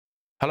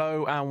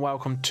Hello and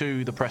welcome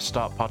to the Press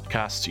Start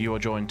podcast. You are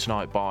joined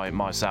tonight by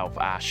myself,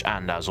 Ash,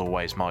 and as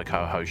always, my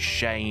co-host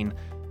Shane.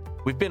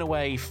 We've been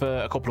away for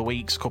a couple of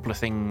weeks, a couple of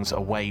things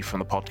away from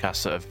the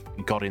podcast that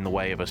have got in the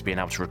way of us being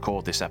able to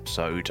record this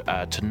episode.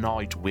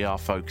 Tonight we are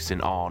focusing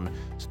on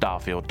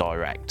Starfield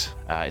Direct.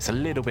 It's a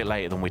little bit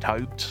later than we'd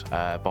hoped,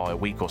 by a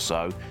week or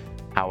so.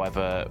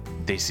 However,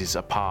 this is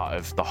a part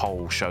of the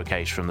whole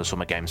showcase from the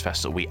Summer Games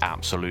Fest that we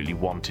absolutely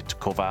wanted to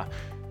cover.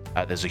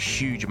 There's a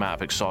huge amount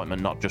of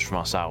excitement, not just from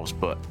ourselves,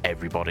 but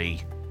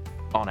everybody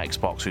on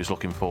Xbox who's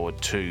looking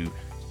forward to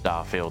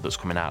Starfield that's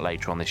coming out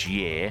later on this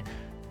year.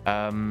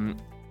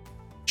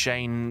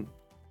 Shane,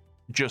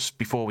 just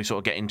before we sort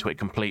of get into it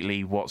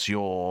completely, what's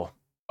your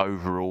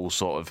overall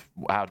sort of,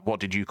 what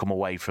did you come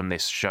away from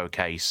this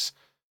showcase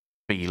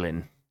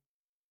feeling?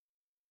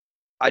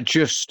 I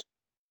just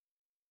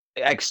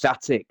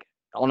ecstatic,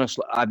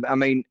 honestly. I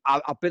mean,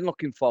 I've been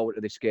looking forward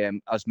to this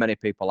game, as many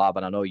people have,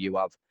 and I know you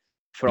have,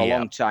 for a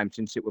long time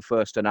since it was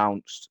first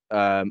announced.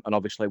 And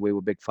obviously we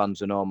were big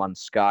fans of No Man's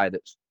Sky.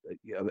 That's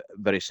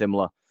very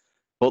similar.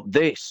 But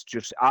this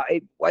just,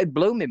 it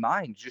blew my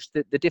mind. Just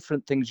the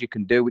different things you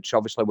can do, which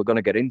obviously we're going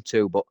to get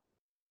into. But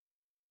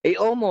it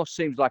almost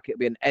seems like it'd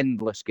be an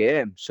endless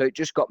game. So it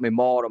just got me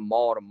more and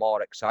more and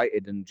more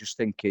excited, and just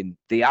thinking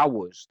the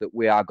hours that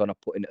we are going to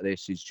put into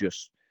this is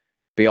just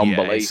beyond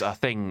belief. I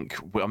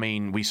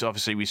mean, we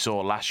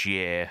saw last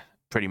year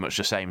pretty much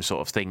the same sort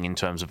of thing in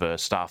terms of a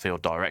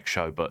Starfield Direct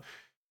show, but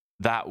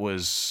that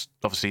was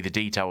obviously the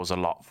detail was a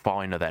lot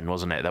finer then,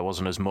 wasn't it? There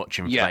wasn't as much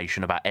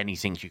information about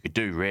anything you could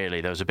do,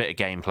 really. There was a bit of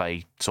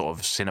gameplay, sort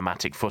of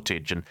cinematic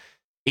footage, and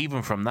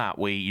even from that,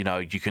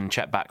 you can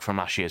check back from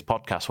last year's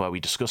podcast where we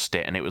discussed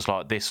it, and it was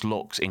like, this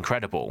looks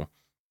incredible,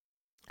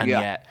 and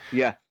yet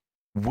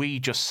we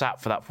just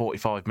sat for that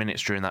 45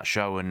 minutes during that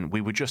show, and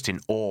we were just in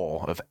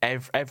awe of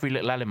every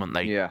little element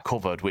they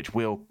covered, which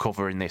we'll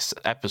cover in this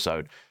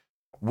episode.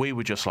 We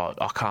were just like,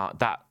 I can't.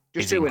 That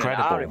just is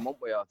incredible.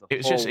 It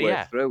was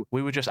just through.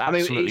 We were just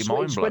absolutely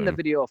mind it's blown. When the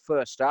video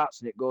first starts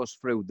and it goes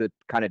through the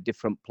kind of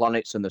different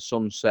planets and the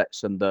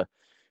sunsets and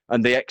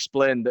they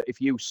explain that if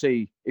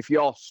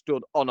you're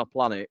stood on a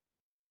planet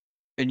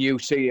and you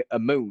see a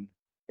moon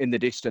in the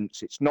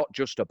distance, it's not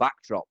just a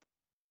backdrop.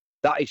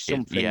 That is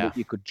something that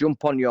you could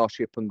jump on your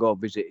ship and go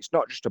visit. It's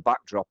not just a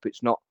backdrop.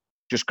 It's not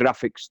just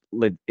graphics.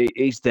 It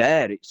is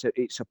there.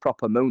 It's a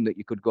proper moon that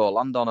you could go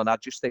land on. And I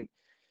just think,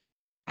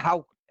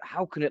 how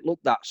can it look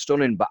that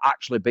stunning but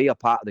actually be a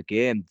part of the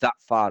game that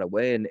far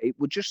away? And it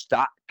was just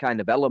that kind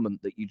of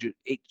element that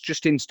it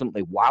just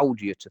instantly wowed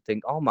you to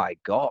think, oh my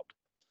God.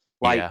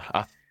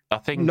 I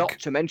think, not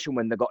to mention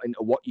when they got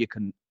into what you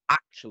can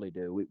actually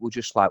do, it was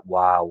just like,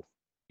 wow.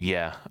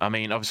 Yeah, I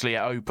mean, obviously it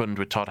opened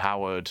with Todd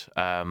Howard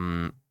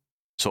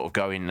sort of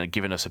going and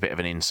giving us a bit of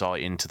an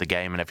insight into the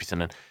game and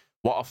everything. And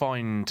what I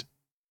find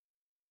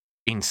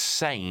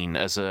insane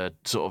as a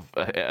sort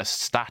of a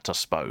stat, I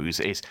suppose,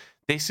 is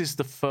this is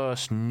the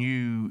first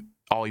new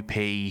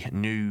IP,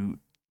 new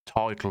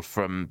title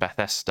from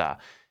Bethesda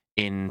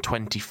in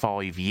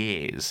 25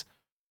 years.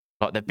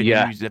 Like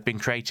they've been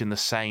creating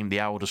the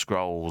Elder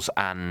Scrolls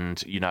and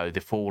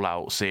the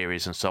Fallout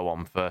series and so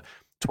on for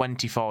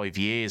 25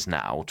 years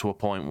now, to a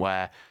point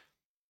where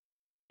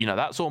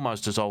that's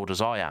almost as old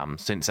as I am,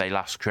 since they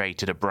last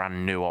created a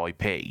brand new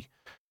IP.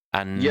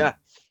 And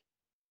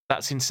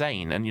that's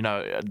insane. And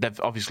they've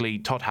obviously,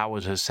 Todd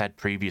Howard has said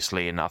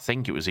previously, and I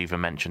think it was even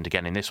mentioned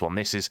again in this one,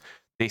 this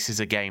is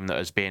a game that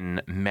has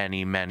been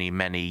many, many,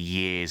 many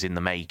years in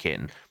the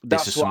making.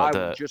 That's what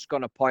I was just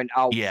going to point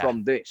out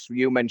from this.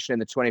 You mentioning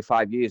the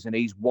 25 years, and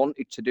he's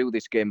wanted to do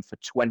this game for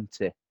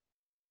 20.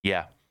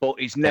 Yeah. But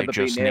he's never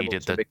been able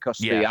to, because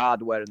the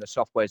hardware and the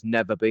software's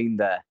never been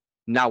there.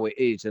 Now it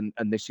is, and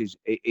this is,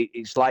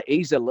 it's like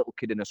he's a little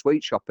kid in a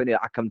sweet shop, innit?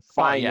 I can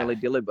finally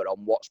deliver on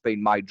what's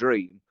been my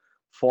dream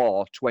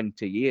for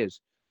 20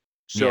 years.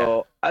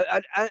 So,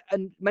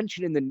 and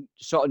mentioning the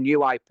sort of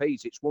new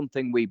IPs, it's one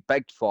thing we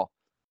begged for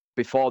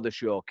before the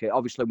showcase.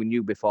 Obviously, we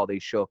knew before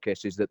these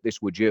showcases that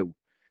this were due.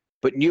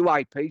 But new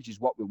IPs is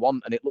what we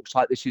want, and it looks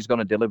like this is going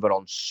to deliver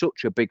on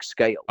such a big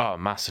scale. Oh,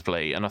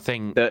 massively. And I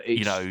think, the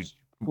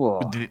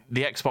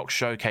Xbox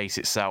showcase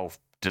itself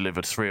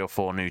delivered 3 or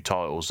 4 new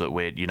titles that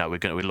we're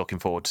looking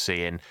forward to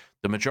seeing.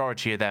 The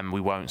majority of them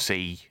we won't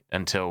see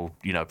until,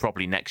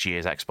 probably next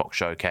year's Xbox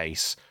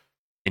showcase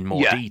in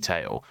more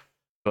detail.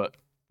 But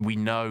we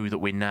know that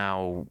we're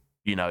now,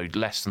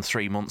 less than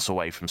 3 months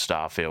away from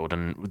Starfield,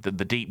 and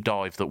the deep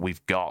dive that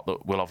we've got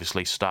that we'll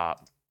obviously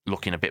start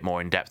looking a bit more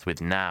in depth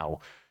with now,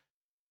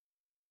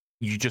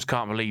 you just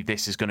can't believe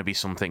this is going to be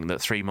something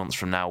that 3 months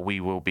from now we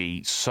will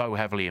be so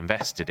heavily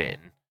invested in.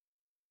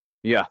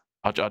 Yeah.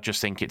 I just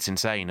think it's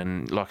insane.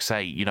 And like I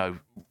say,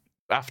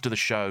 after the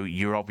show,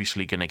 you're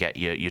obviously going to get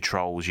your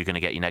trolls, you're going to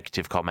get your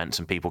negative comments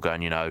and people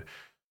going,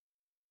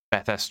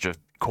 Bethesda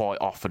quite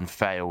often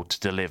failed to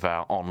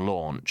deliver on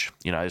launch.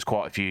 There's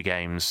quite a few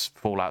games,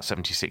 Fallout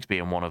 76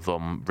 being one of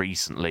them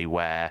recently,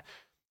 where,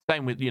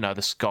 same with, the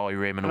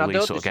Skyrim and all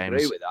these sort of games. I don't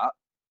disagree with that.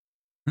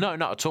 No,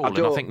 not at all. And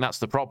I think that's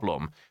the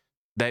problem.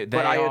 They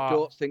But they I are.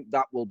 don't think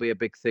that will be a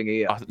big thing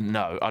here.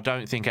 No, I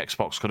don't think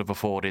Xbox could have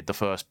afforded the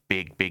first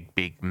big,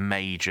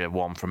 major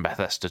one from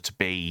Bethesda to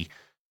be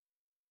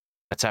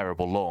a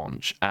terrible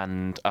launch.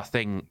 And I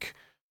think,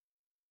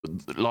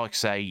 like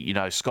say,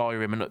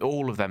 Skyrim and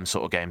all of them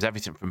sort of games,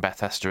 everything from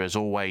Bethesda has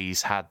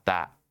always had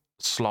that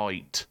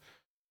slight,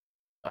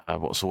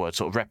 what's the word,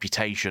 sort of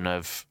reputation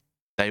of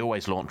they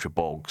always launch with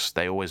bugs,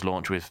 they always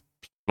launch with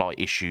slight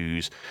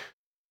issues.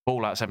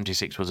 Fallout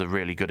 76 was a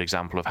really good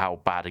example of how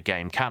bad a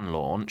game can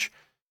launch.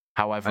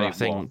 However, And I it was.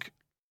 think,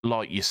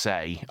 like you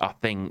say, I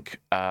think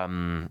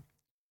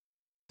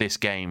this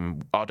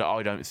game, I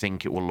don't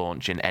think it will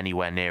launch in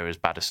anywhere near as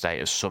bad a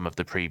state as some of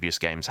the previous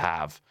games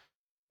have.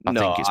 I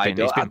No, think it's I been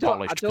don't. I don't. I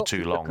polished for don't too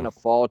think they can long.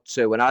 afford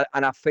to. And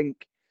I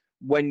think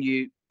when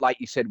you, like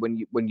you said, when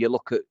you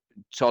look at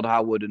Todd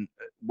Howard and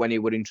when he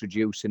were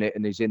introducing it,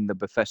 and he's in the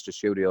Bethesda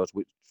studios,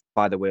 which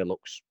by the way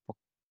looks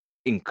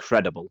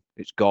incredible.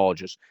 It's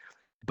gorgeous.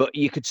 But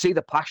you could see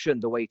the passion,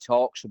 the way he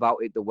talks about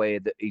it, the way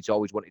that he's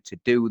always wanted to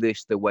do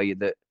this, the way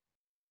that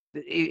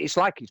it's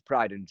like his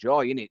pride and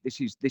joy, isn't it? This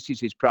is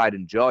his pride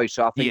and joy.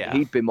 So I think Yeah,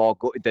 he'd be more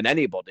gutted than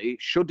anybody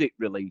should it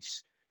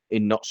release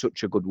in not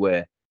such a good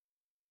way.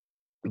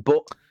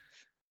 But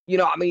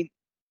I mean,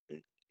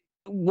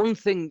 one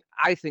thing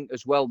I think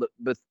as well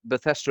that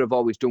Bethesda have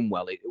always done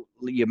well,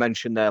 you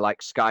mentioned there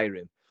like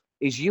Skyrim,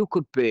 is you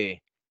could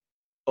be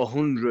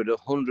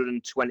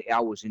 120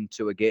 hours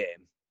into a game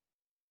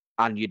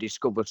and you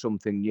discover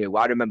something new.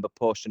 I remember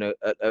posting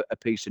a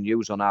piece of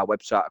news on our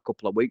website a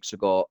couple of weeks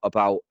ago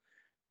about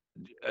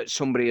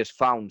somebody has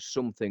found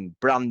something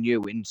brand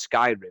new in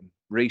Skyrim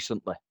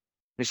recently.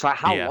 It's like,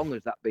 how yeah. long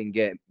has that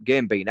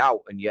game been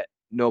out, and yet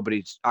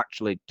nobody's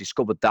actually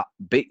discovered that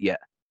bit yet?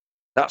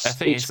 I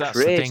think It's that's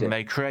the thing. crazy.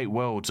 They create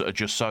worlds that are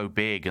just so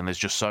big, and there's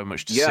just so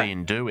much to Yeah. see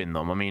and do in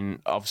them. I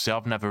mean, obviously,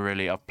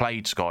 I've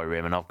played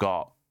Skyrim, and I've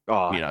got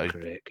Oh, you know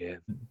great game.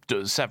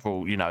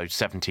 several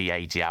 70,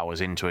 80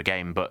 hours into a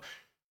game, but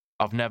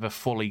I've never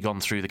fully gone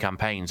through the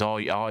campaigns.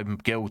 I'm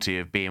guilty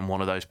of being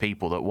one of those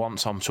people that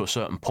once I'm to a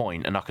certain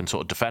point and I can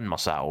sort of defend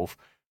myself,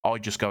 I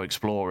just go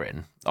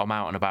exploring. I'm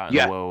out and about in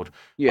the Yeah. world.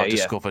 Yeah. I've Yeah.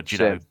 discovered,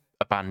 Same.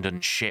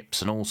 abandoned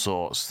ships and all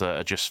sorts that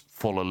are just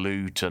full of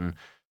loot, and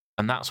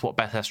that's what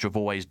Bethesda have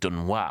always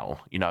done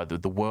well.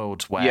 The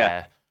worlds Yeah.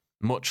 where,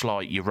 much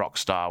like your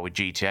Rockstar with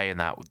GTA and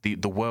that,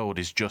 the world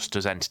is just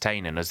as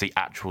entertaining as the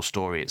actual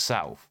story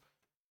itself.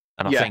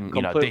 And I Yeah. think,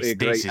 Completely this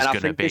agree. is And I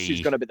going to think this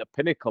is going be, to be the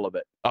pinnacle of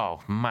it. oh,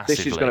 This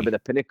is going to be massively. the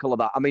pinnacle of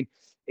that. I mean,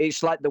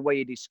 it's like the way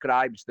he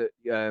describes that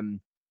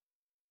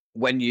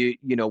when you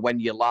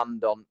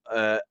land on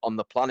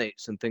the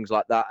planets and things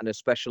like that, and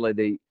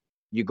especially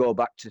you go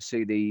back to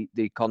see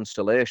the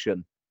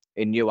constellation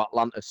in New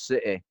Atlantis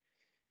City,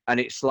 and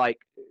it's like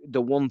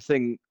the one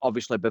thing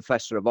obviously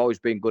Bethesda have always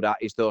been good at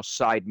is those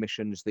side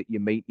missions that you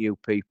meet new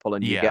people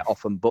and you Yeah, get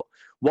off them. But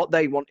what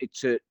they wanted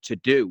to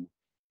do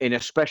in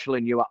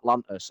especially New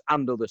Atlantis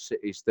and other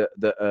cities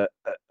that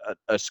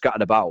are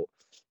scattered about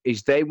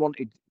is they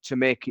wanted to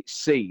make it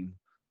seem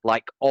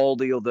like all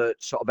the other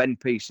sort of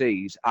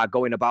NPCs are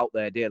going about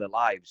their daily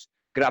lives,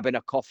 grabbing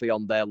a coffee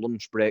on their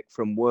lunch break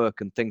from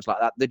work and things like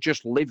that. They're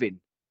just living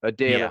a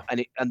daily,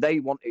 yeah, and they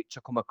want it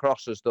to come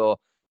across as though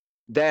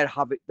they're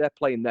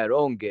playing their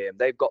own game.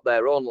 They've got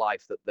their own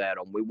life that they're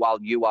on with, while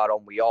you are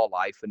on with your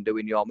life and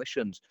doing your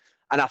missions.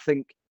 And I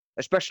think,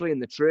 especially in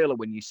the trailer,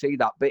 when you see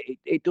that bit,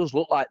 it does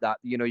look like that.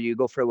 You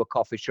go through a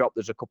coffee shop,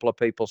 there's a couple of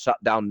people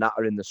sat down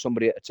nattering, there's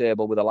somebody at a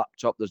table with a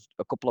laptop, there's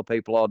a couple of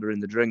people ordering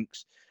the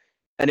drinks.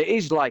 And it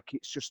is like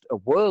it's just a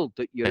world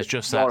that there's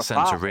just you're that a sense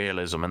of part of.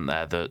 realism, isn't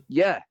there? That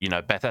Yeah,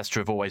 Bethesda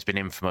have always been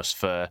infamous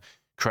for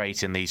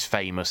creating these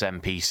famous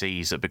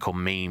NPCs that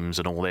become memes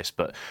and all this.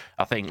 But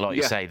I think, like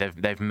you yeah, say,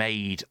 they've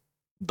made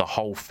the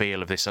whole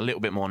feel of this a little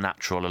bit more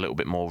natural, a little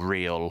bit more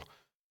real.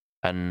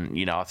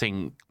 And I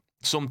think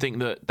something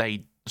that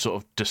they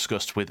sort of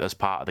discussed with as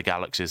part of the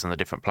galaxies and the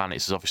different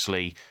planets is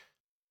obviously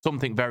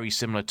something very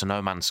similar to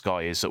No Man's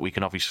Sky, is that we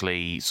can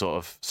obviously sort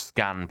of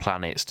scan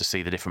planets to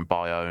see the different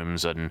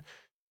biomes and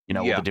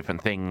all the yeah.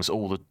 different things,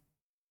 all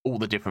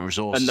the different And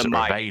resources the that are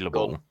mining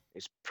gun available.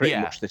 is pretty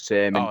Yeah. much the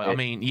same, Oh, isn't I it?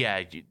 mean,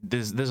 yeah,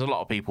 there's a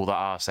lot of people that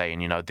are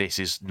saying, this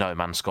is No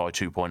Man's Sky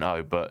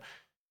 2.0, but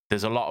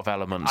there's a lot of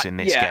elements in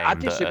this I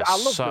game that disagree. are I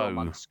love No so.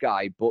 Man's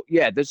Sky, but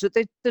yeah,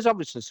 there's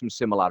obviously some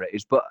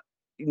similarities, but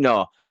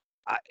no,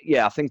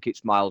 I think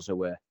it's miles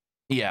away.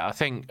 Yeah,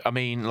 I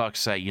mean, like I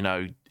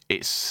say,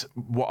 it's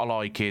what I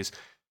like is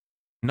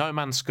No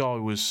Man's Sky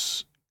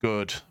was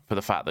good for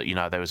the fact that,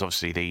 there was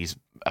obviously these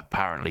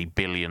apparently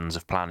billions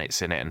of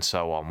planets in it and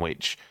so on,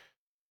 which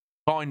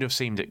kind of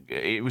seemed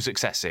it was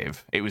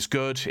excessive. It was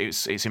good,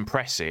 it's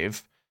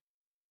impressive,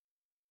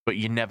 but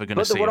you're never going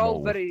to But they see were them all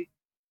all. very,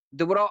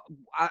 they were all.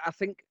 I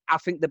think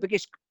the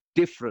biggest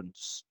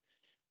difference,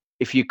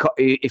 if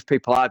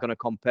people are going to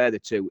compare the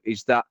two,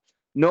 is that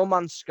No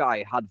Man's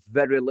Sky had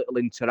very little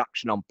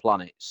interaction on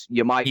planets.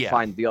 You might Yeah,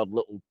 find the odd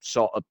little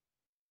sort of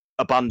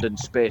abandoned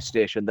space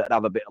station that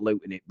have a bit of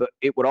loot in it, but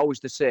it were always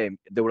the same.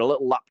 There were a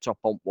little laptop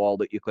on wall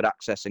that you could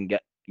access and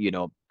get,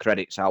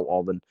 credits out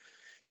of, and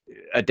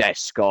a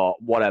desk or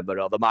whatever,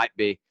 or there might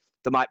be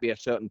a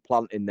certain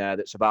plant in there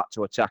that's about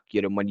to attack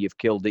you, and when you've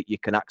killed it, you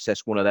can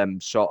access one of them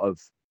sort of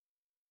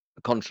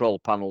control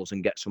panels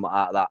and get something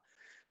out of that.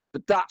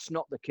 But that's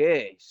not the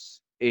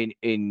case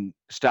in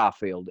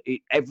Starfield.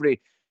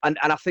 And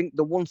I think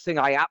the one thing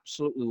I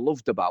absolutely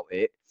loved about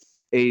it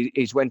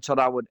is when Todd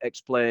Howard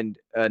explained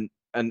and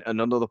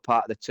another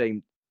part of the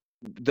team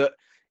that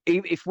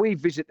if we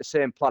visit the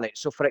same planet,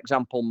 so for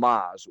example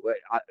Mars,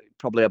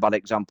 probably a bad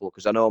example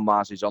because I know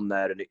Mars is on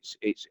there and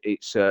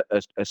it's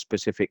a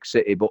specific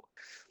city, but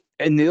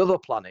in the other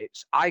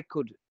planets,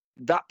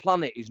 that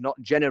planet is not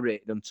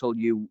generated until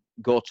you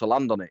go to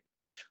land on it.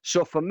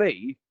 So for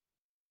me,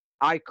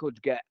 I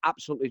could get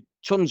absolutely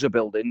tons of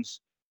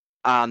buildings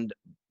and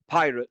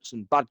pirates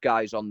and bad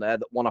guys on there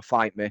that want to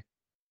fight me.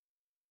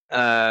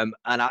 And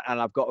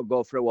I've got to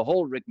go through a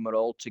whole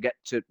rigmarole to get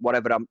to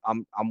whatever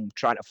I'm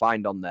trying to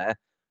find on there.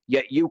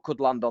 Yet you could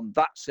land on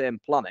that same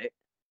planet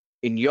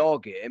in your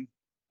game,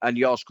 and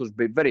yours could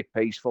be very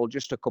peaceful,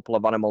 just a couple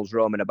of animals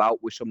roaming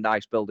about with some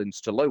nice buildings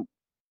to loot.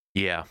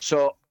 Yeah.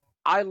 So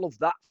I love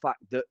that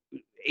fact that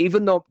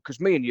even though, because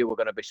me and you are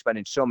going to be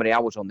spending so many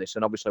hours on this,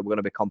 and obviously we're going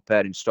to be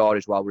comparing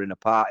stories while we're in a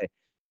party,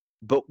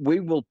 but we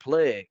will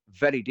play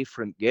very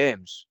different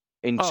games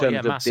in terms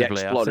of the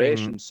massively.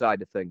 exploration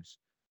side of things.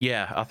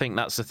 Yeah, I think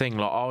that's the thing.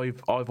 Like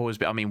I've always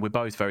been. I mean, we're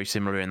both very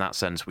similar in that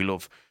sense. We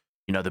love,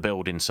 the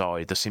building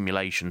side, the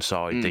simulation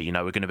side. That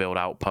we're going to build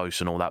outposts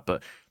and all that.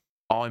 But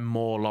I'm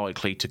more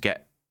likely to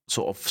get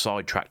sort of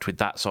sidetracked with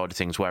that side of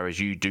things, whereas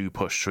you do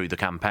push through the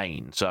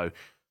campaign. So,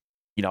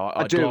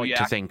 I'd like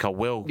to think I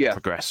will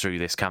progress through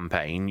this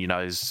campaign.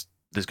 There's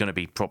going to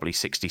be probably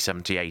 60,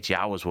 70, 80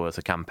 hours worth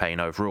of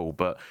campaign overall,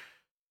 but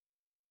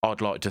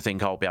I'd like to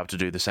think I'll be able to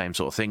do the same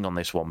sort of thing on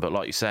this one. But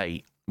like you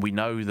say, we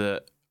know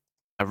that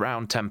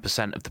around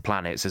 10% of the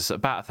planets, there's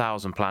about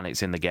 1,000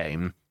 planets in the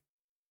game,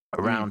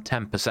 around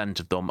 10%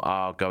 of them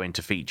are going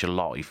to feature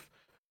life.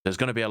 There's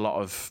going to be a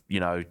lot of,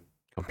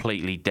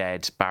 completely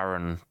dead,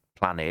 barren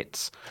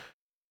planets.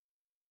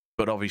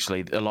 But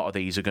obviously, a lot of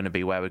these are going to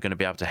be where we're going to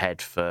be able to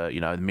head for,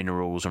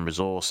 minerals and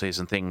resources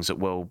and things that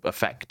will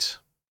affect,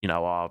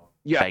 our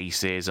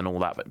bases and all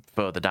that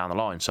further down the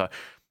line. So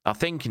I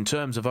think in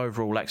terms of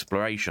overall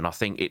exploration, I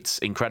think it's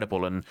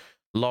incredible. And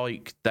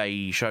like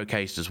they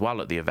showcased as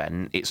well at the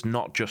event, it's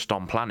not just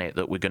on planet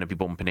that we're going to be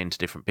bumping into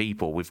different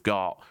people. We've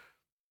got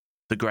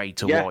the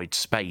greater wide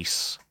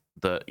space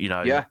that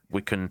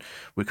we can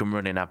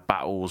run in our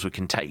battles. We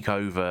can take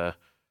over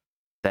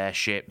their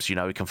ships.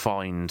 We can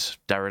find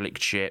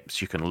derelict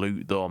ships. You can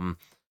loot them.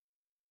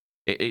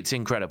 It's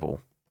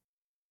incredible.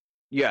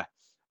 Yeah,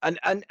 and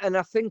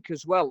I think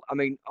as well. I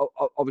mean,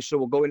 obviously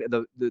we'll go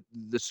into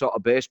the sort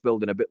of base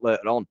building a bit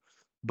later on.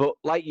 But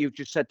like you've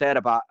just said there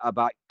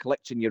about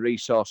collecting your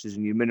resources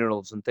and your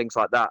minerals and things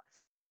like that,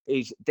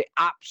 is the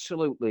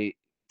absolutely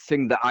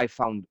thing that I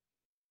found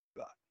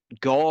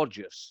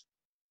gorgeous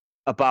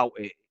about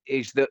it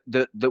is that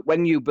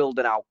when you build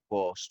an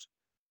outpost,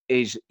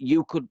 is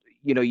you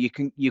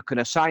can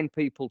assign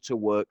people to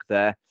work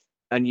there,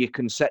 and you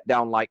can set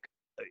down like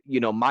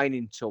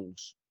mining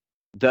tools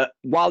that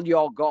while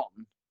you're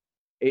gone,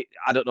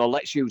 I don't know,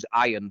 let's use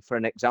iron for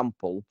an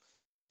example,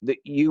 that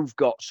you've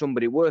got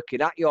somebody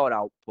working at your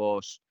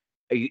outpost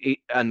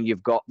and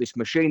you've got this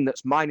machine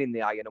that's mining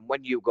the iron, and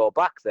when you go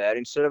back there,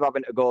 instead of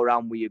having to go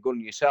around with your gun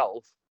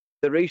yourself,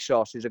 the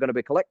resources are going to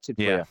be collected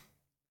for you.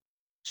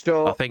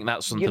 So I think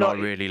that's something I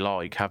really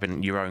like,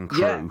 having your own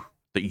crew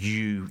that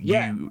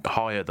you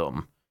hire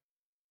them.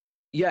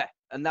 Yeah,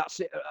 and that's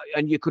it.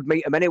 And you could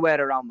meet them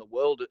anywhere around the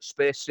world, at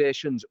space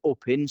stations,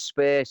 up in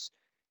space,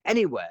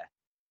 anywhere.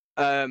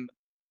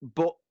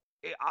 But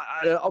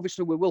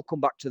obviously, we will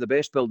come back to the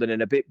base building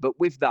in a bit. But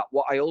with that,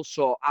 what I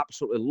also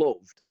absolutely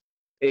loved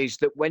is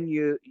that when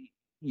you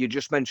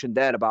just mentioned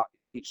there about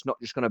it's not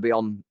just going to be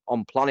on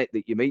planet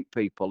that you meet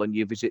people and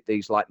you visit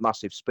these like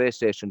massive space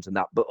stations and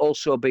that, but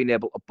also being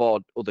able to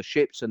board other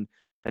ships, and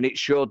it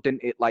showed,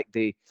 didn't it, like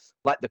the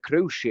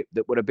cruise ship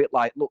that were a bit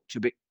like looked a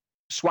bit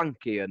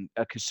swanky and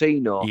a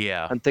casino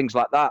and things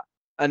like that,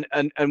 and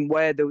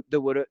where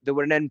there were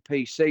an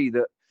NPC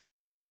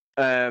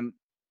that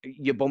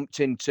you bumped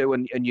into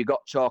and you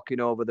got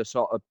talking over the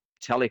sort of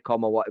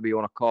telecom or whatever you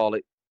want to call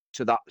it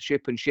to that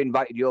ship, and she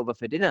invited you over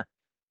for dinner.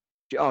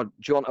 Do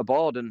you want to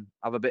board and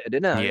have a bit of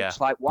dinner? Yeah,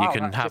 it's like, wow, you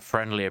can have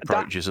friendly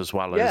approaches as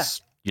well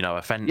as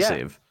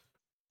offensive.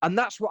 Yeah. And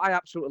that's what I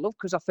absolutely love,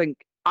 because I think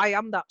I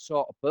am that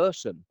sort of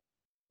person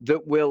that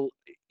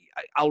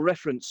I'll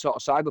reference sort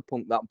of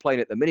Cyberpunk that I'm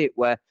playing at the minute,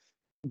 where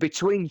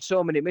between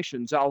so many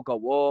missions, I'll go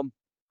home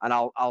and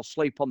I'll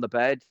sleep on the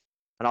bed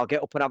and I'll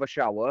get up and have a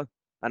shower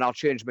and I'll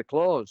change my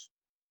clothes,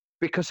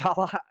 because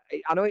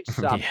I know it's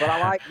sad, but I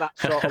like that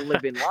sort of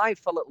living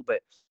life a little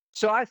bit.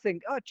 So I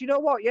think, do you know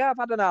what? Yeah, I've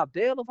had an hard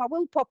day. Love, I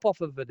will pop off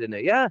for dinner.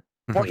 Yeah,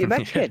 what you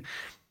making?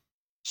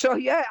 So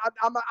yeah,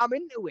 I'm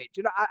into it.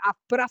 You know,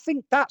 but I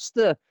think that's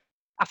what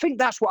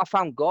I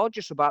found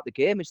gorgeous about the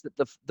game, is that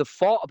they've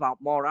thought about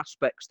more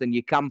aspects than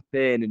your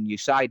campaign and your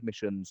side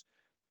missions,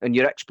 and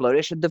your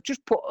exploration. They've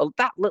just put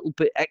that little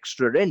bit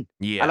extra in, and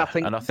I Yeah,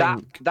 think and I that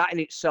think that in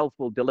itself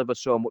will deliver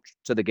so much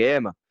to the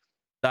gamer.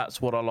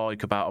 that's what I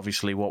like about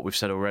obviously what we've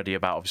said already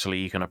about obviously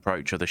you can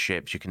approach other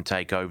ships, you can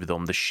take over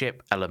them. The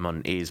ship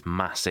element is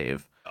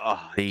massive.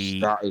 Oh,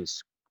 The that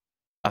is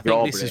I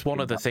think this is one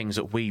jaw-breaking. of the things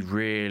that we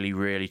really,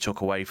 really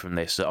took away from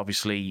this. That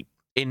obviously,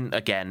 in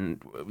again,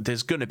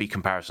 there's going to be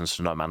comparisons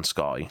to No Man's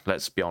Sky.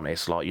 Let's be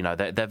honest. Like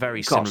they're very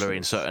Of course similar it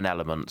in is. certain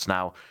elements.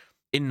 Now,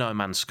 in No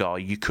Man's Sky,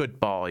 you could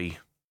buy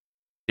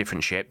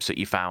different ships that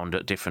you found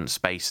at different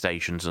space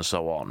stations and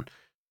so on,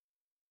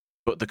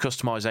 but the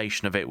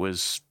customization of it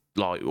was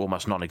like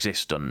almost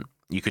non-existent.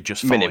 You could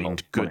just Minimal,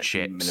 find good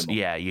ships. minimal.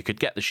 Yeah, you could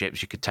get the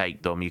ships, you could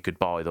take them, you could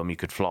buy them, you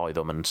could fly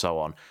them, and so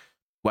on.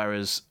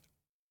 Whereas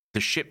the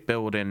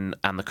shipbuilding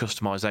and the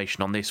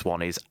customization on this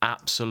one is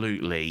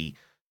absolutely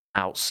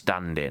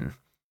outstanding.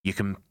 You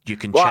can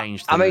Well,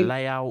 change the I mean,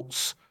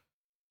 layouts. Oh,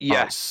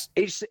 yeah,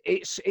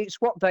 it's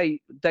what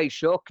they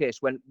showcase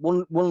when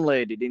one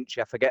lady, didn't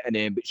she? I forget her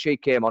name, but she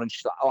came on and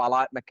she's like, "Oh, I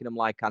like making them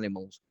like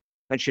animals."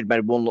 And she'd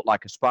made one look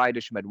like a spider.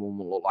 She made one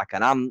look like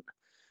an ant,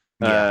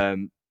 yeah,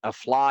 a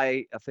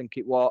fly, I think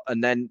it was.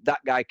 And then that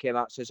guy came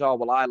out and says, "Oh,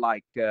 well, I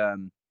like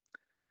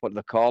what do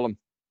they call them?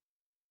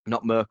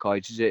 Not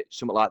mercoids, is it?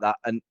 Something like that."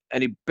 And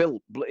he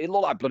built. It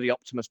looked like bloody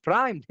Optimus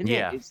Prime, didn't it?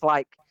 yeah. It's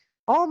like,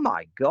 oh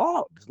my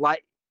god,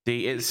 like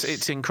It's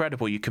it's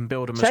incredible. You can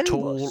build them it's as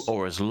tall endless.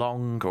 or as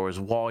long or as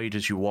wide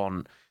as you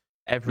want.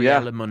 Every Yeah,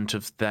 element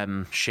of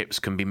them ships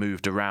can be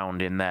moved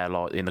around in there,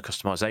 like in the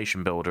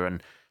customization builder.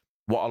 And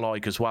what I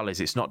like as well is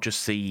it's not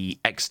just the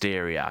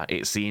exterior;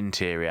 it's the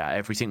interior.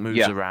 Everything moves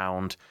yeah,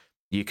 around.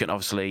 You can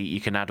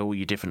add all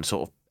your different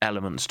sort of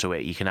elements to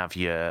it. You can have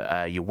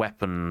your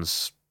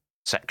weapons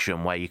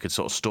section where you could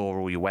sort of store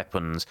all your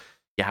weapons.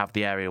 You have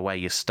the area where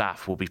your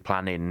staff will be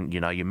planning,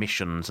 your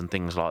missions and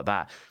things like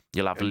that.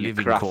 You'll have and your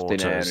living crafting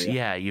quarters.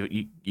 area. Yeah,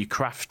 you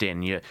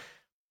crafting.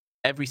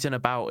 Everything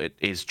about it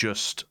is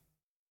just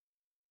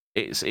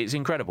it's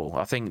incredible.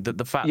 I think that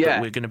the fact that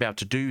Yeah, we're going to be able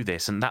to do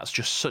this, and that's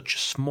just such a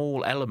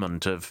small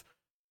element of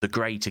the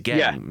greater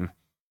yeah. game. And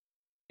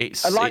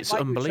It's like it's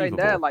like we were saying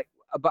there, unbelievable. like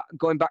about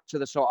going back to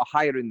the sort of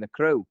hiring the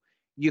crew,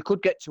 you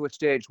could get to a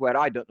stage where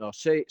I don't know.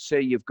 Say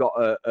you've got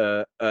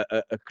a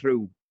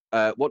crew.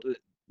 What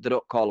they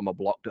don't call them a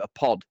block, a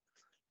pod.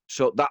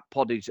 So that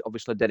pod is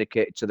obviously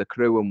dedicated to the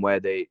crew and where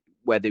they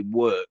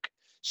work.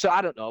 So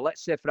I don't know.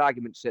 Let's say for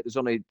argument's sake, there's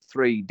only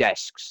 3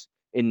 desks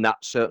in that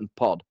certain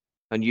pod,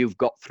 and you've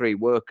got 3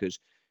 workers.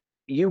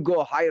 You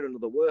go hire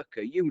another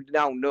worker. You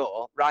now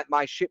know, right?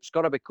 My ship's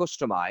got to be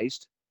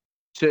customized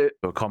to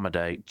To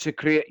accommodate.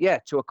 create, yeah,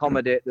 to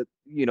accommodate the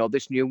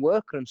this new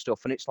worker and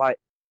stuff. And it's like,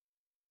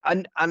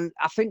 and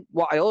I think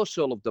what I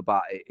also loved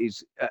about it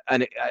is,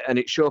 and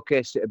it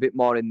showcased it a bit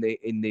more in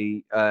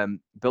the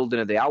building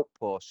of the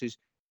outposts, is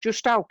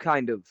just how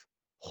kind of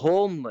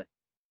homely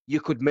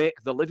you could make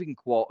the living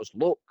quarters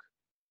look.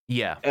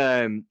 Yeah,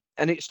 And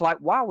it's like,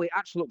 wow, it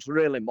actually looks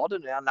really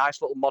modern. A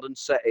nice little modern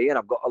settee, and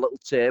I've got a little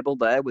table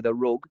there with a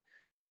rug.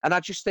 And I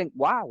just think,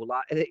 wow,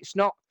 like it's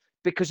not,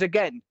 because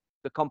again,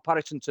 the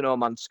comparison to No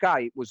Man's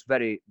Sky was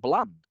very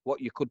bland.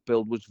 What you could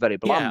build was very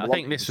yeah. bland. I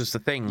think this was the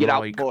thing. Your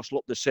Like, outpost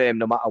looked the same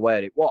no matter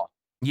where it was.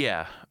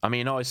 yeah. I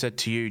mean, I said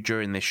to you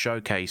during this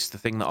showcase, the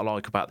thing that I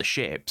like about the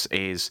ships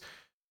is,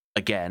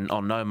 again,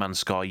 on No Man's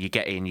Sky, you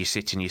get in, you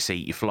sit in your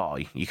seat, you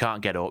fly. You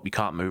can't get up, you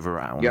can't move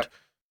around. Yep.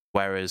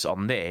 Whereas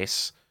on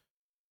this,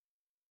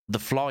 the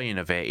flying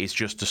of it is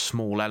just a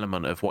small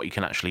element of what you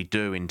can actually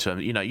do in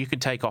terms, you can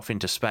take off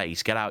into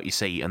space, get out your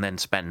seat, and then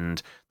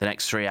spend the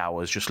next 3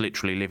 hours just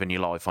literally living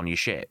your life on your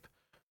ship.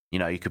 You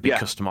could be Yeah.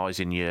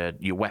 customizing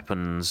your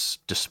weapons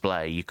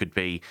display. You could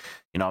be,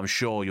 I'm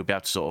sure you'll be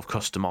able to sort of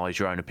customize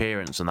your own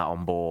appearance and that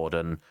on board.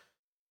 And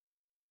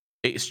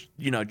it's,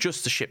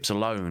 just the ships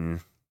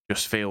alone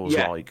just feels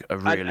Yeah. like a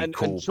And really and and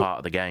cool to, part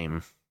of the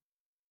game.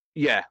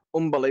 yeah,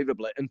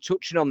 unbelievably. And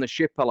touching on the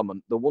ship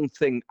element, the one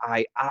thing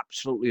I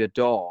absolutely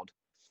adored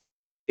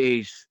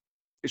is,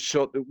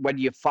 so when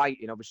you're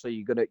fighting, obviously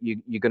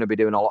you're gonna be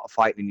doing a lot of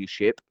fighting in your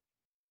ship.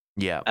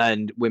 Yeah.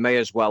 And we may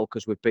as well,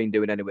 because we've been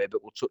doing anyway,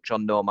 but we'll touch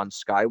on No Man's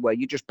Sky, where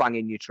you're just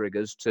banging your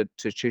triggers to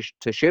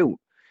shoot.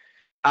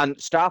 And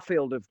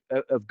Starfield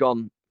have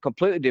gone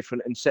completely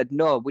different and said,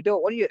 no, we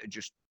don't want you to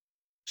just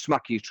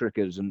smack your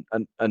triggers and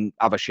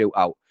have a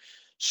shootout.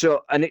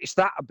 So, and it's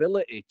that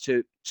ability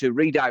to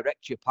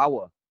redirect your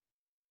power.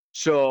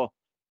 So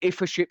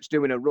if a ship's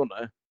doing a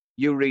runner,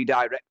 you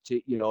redirect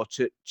it,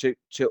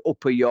 to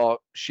upper your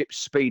ship's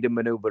speed and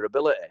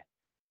maneuverability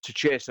to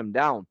chase them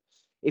down.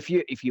 If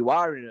you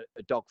are in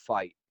a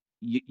dogfight,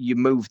 you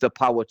move the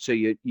power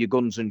to your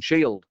guns and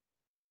shield.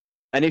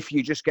 And if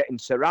you're just getting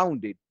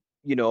surrounded,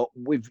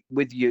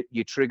 with your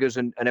triggers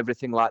and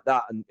everything like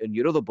that, and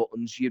your other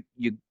buttons, you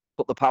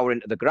put the power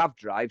into the grav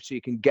drive so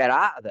you can get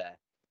out of there.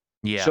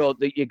 Yeah. So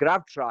that your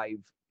grav drive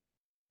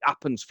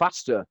happens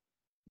faster.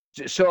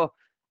 So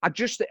I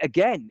just,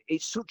 again,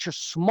 it's such a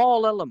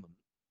small element.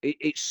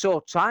 It's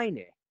so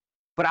tiny,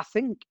 but I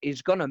think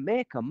is going to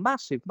make a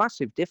massive,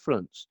 massive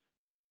difference.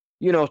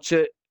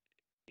 To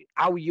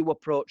how you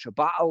approach a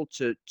battle.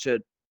 To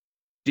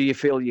do you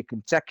feel you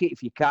can take it?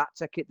 If you can't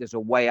take it, there's a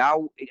way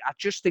out. I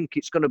just think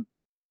it's gonna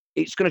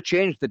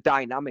change the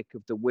dynamic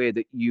of the way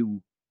that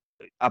you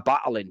are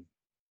battling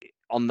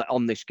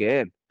on this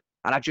game.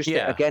 And I just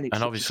think, Yeah, again, it's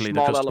and such a obviously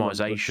the small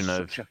element, but customization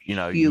of such a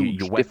your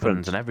huge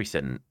weapons and difference.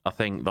 everything. I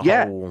think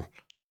Yeah,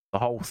 the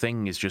whole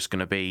thing is just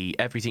going to be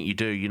everything you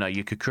do.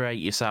 You could create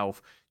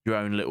yourself your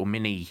own little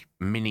mini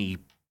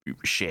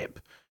ship.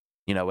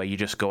 Where you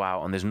just go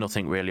out and there's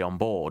nothing really on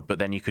board, but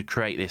then you could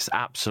create this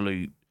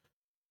absolute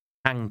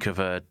tank of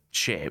a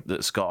ship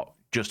that's got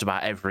just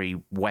about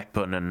every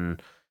weapon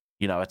and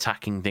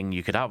attacking thing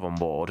you could have on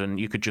board, and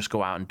you could just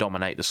go out and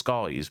dominate the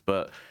skies.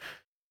 But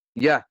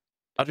yeah,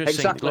 I just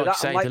think, exactly like I that.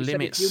 And say, like the you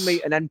said, if you limits.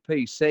 meet an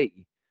NPC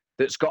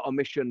that's got a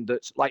mission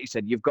that's, like you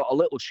said, you've got a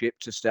little ship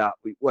to start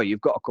with. Well,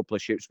 you've got a couple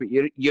of ships, but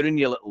you're in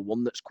your little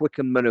one that's quick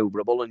and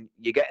maneuverable, and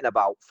you're getting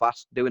about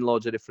fast, doing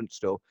loads of different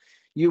stuff.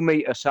 You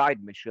meet a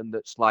side mission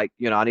that's like,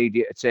 I need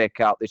you to take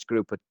out this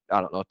group of,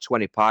 I don't know,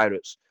 20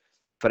 pirates,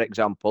 for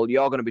example.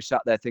 You're going to be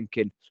sat there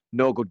thinking,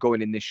 no good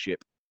going in this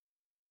ship.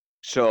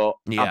 So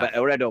I Yeah,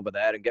 better head over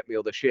there and get my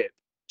other ship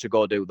to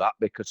go do that.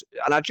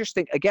 And I just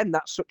think, again,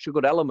 that's such a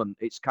good element.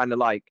 It's kind of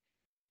like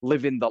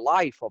living the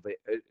life of it,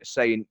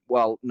 saying,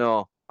 well,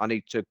 no, I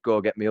need to go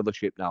get my other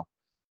ship now.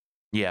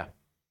 yeah.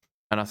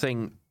 And I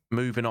think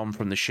moving on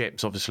from the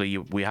ships, obviously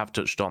we have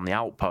touched on the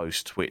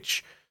outpost,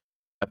 which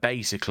are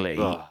basically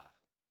Ugh.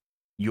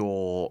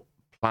 your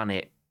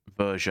planet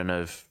version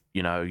of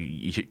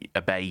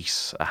a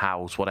base, a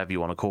house, whatever you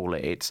want to call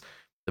it. It's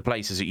the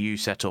places that you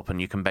set up, and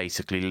you can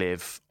basically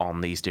live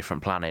on these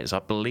different planets. I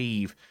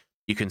believe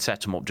you can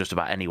set them up just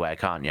about anywhere,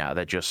 can't you?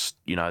 They're just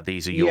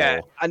these are Yeah,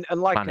 your and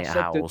like I planet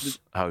said,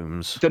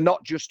 homes. they're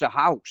not just a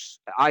house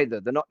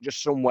either. They're not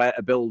just somewhere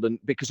to build, and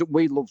because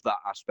we love that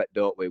aspect,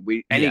 don't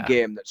we? Any Yeah,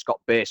 game that's got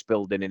base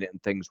building in it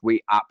and things,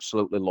 we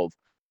absolutely love.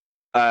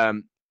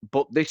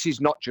 But this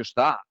is not just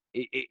that.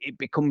 It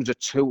becomes a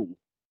tool.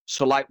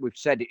 So, like we've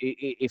said,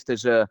 if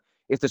there's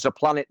a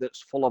planet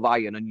that's full of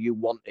iron and you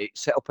want it,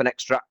 set up an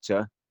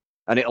extractor,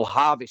 and it'll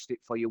harvest it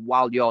for you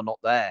while you're not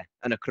there,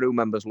 and a crew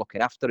member's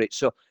looking after it.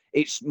 So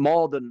it's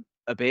more than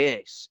a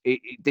base.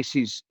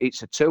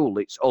 It's a tool.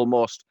 It's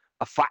almost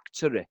a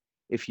factory,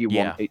 if you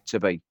want yeah, it to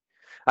be.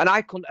 And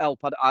I couldn't help,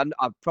 and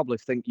I probably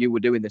think you were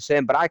doing the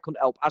same, but I couldn't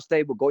help as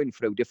they were going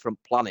through different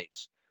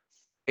planets.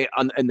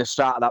 And in the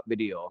start of that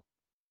video,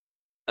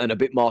 and a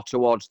bit more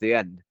towards the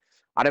end,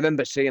 I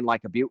remember seeing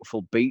like a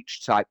beautiful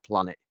beach type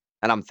planet,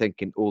 and I'm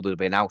thinking, oh, there'll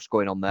be an house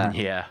going on there.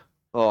 yeah.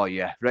 Oh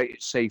yeah, right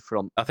at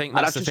seafront. I think And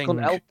I that's the just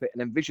couldn't thing. help it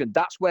and envision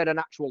that's where an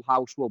actual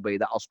house will be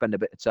that I'll spend a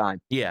bit of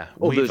time. Yeah,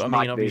 Others I mean,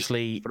 might be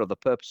obviously, for other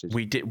purposes.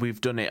 we've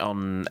done it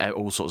on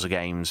all sorts of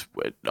games.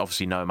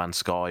 Obviously, No Man's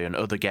Sky and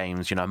other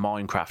games.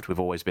 Minecraft. We've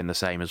always been the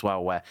same as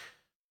well, where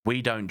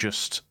we don't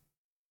just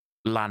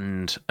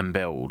land and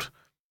build.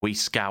 We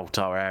scout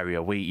our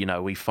area. We Oh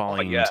yeah,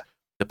 find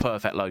the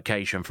perfect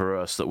location for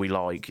us that we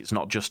like. It's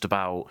not just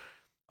about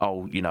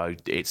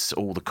it's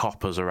all the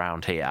coppers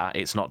around here.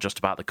 It's not just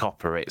about the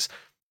copper.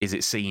 Is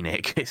it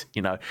scenic?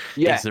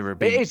 yeah, Is there a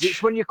it is. It's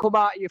beach? when you come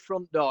out of your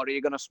front door, are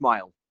you going to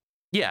smile?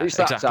 Yeah, It's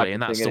that exactly. type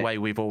And of thing, that's the isn't it? way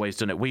we've always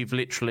done it. We've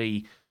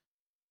literally,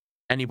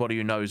 anybody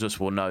who knows us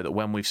will know that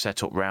when we've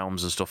set up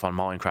realms and stuff on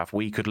Minecraft,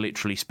 we could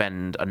literally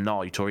spend a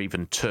night or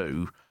even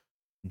two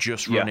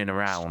just Yeah, running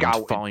around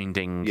scouting.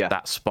 finding Yeah,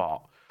 that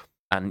spot.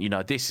 And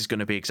this is going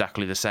to be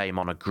exactly the same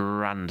on a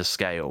grander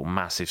scale,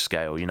 massive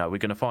scale. We're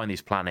going to find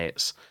these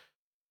planets.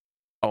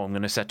 Oh, I'm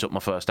going to set up my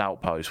first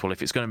outpost. Well,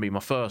 if it's going to be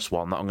my first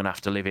one that I'm going to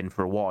have to live in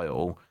for a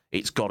while,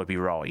 it's got to be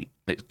right.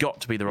 It's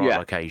got to be the right yeah,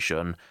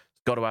 location.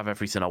 It's got to have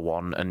everything I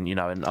want. And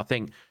and I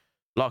think,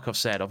 like I've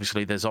said,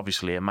 there's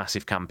obviously a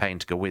massive campaign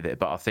to go with it.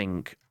 But I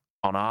think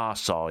on our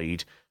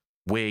side,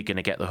 we're going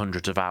to get the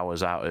hundreds of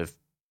hours out of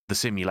the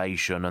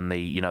simulation and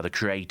the the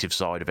creative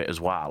side of it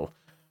as well.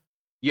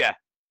 yeah,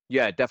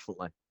 yeah,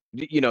 definitely.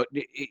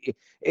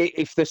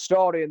 If the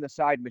story and the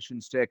side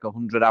missions take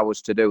 100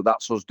 hours to do,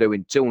 that's us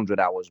doing 200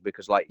 hours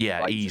because, Yeah,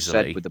 like you just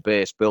said, easily. with the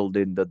base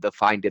building, the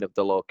finding of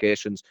the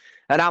locations,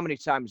 and how many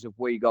times have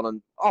we gone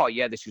and, oh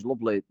yeah, this is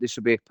lovely, this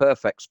would be a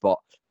perfect spot,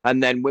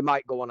 and then we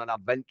might go on an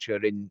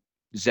adventure in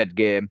Z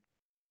game,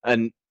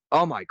 and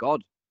oh my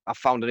god, I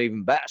found an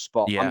even better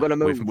spot. I'm Yeah, gonna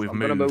we've move. we've I'm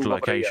gonna moved move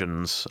over here.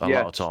 locations a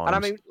Yeah, lot of and I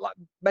times. mean, like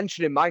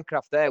mentioning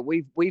Minecraft, there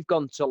we've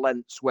gone to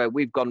lengths where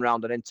we've gone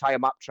around an entire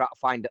map trying to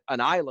find an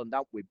island,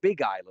 out with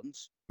big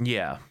islands,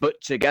 Yeah, but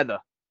together.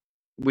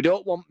 We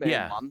don't want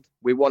yeah, mainland.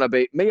 We want to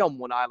be me on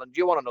one island,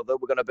 you on another.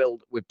 We're going to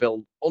build. We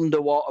build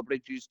underwater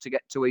bridges to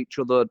get to each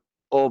other,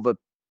 over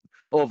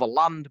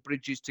land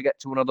bridges to get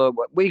to another.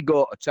 We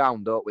go to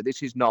town, don't we?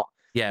 This is not.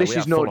 yeah. We This is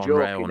have no full-on joke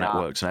rail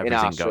networks and in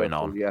our everything going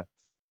circle. on. Yeah,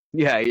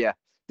 yeah, yeah.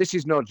 This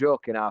is no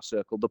joke in our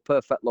circle. The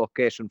perfect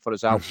location for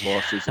us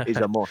outpost is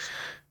a must.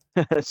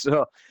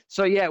 so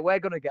so yeah, we're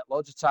going to get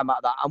loads of time out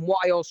of that. And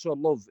what I also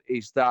love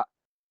is that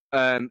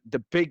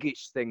the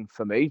biggest thing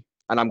for me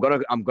and I'm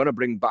gonna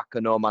bring back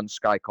a No Man's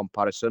Sky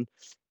comparison,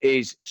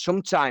 is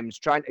sometimes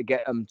trying to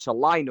get them to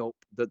line up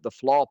the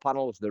floor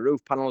panels, the roof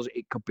panels.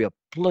 It could be a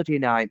bloody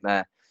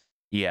nightmare.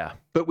 Yeah.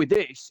 But with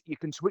this, you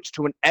can switch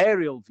to an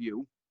aerial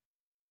view,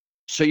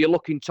 so you're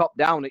looking top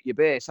down at your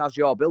base as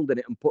you're building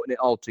it and putting it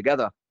all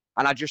together.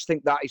 And I just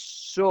think that is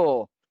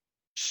so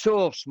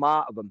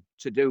smart of them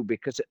to do,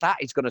 because that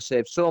is going to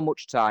save so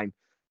much time.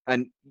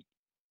 And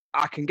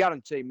I can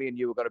guarantee me and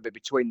you are going to be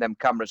between them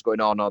cameras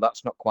going, oh, no,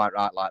 that's not quite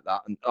right like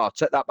that. And, oh,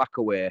 take that back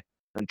away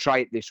and try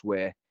it this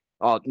way.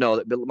 Oh, no,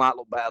 it might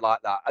look better like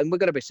that. And we're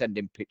going to be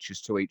sending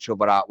pictures to each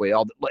other, aren't we?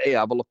 Oh, here,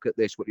 have a look at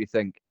this. What do you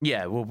think?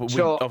 Yeah, well,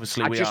 So,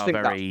 we just are think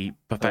very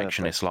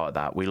perfectionists like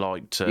that. We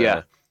like to,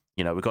 Yeah.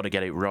 We've got to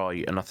get it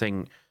right. And I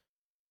think,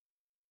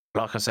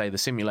 like I say, the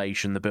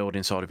simulation, the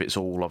building side of it's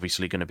all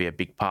obviously going to be a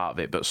big part of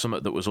it. But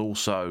something that was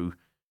also,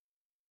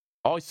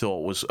 I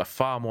thought, was a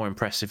far more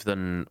impressive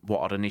than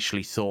what I'd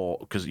initially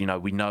thought, because,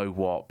 we know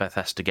what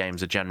Bethesda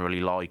games are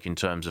generally like in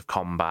terms of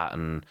combat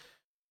and,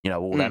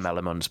 all them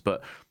elements.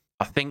 But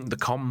I think the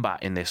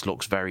combat in this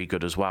looks very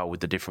good as well,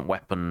 with the different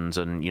weapons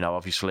and,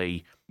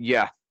 obviously...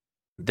 Yeah.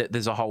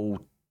 There's a whole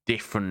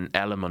different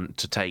element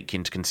to take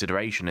into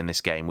consideration in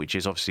this game, which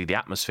is obviously the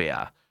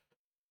atmosphere.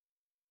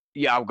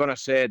 Yeah, I'm gonna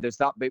say there's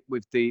that bit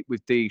with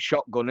the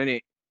shotgun in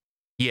it.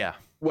 Yeah.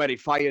 Where he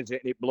fires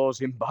it and it blows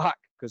him back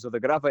because of the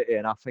gravity,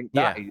 and I think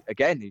that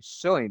again is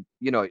so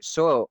it's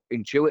so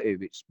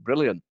intuitive. It's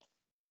brilliant.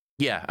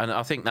 Yeah, and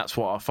I think that's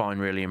what I find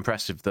really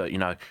impressive.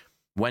 That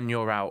when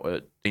you're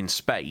out in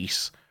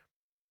space,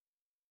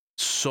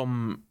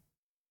 some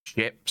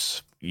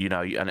ships,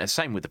 and it's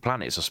same with the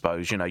planets, I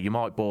suppose. You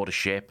might board a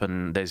ship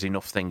and there's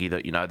enough thingy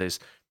that there's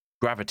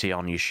gravity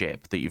on your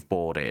ship that you've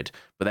boarded,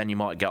 but then you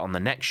might get on the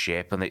next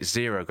ship and it's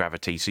zero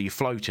gravity, so you're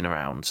floating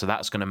around. So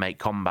that's going to make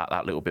combat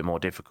that little bit more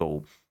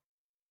difficult.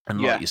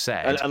 And like you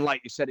said, and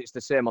like you said, it's the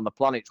same on the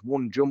planets.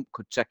 One jump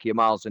could take you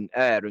miles in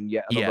air, and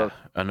yet another,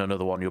 and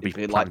another one you'll be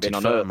planted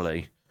like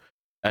firmly.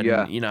 Earth.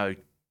 And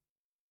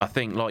I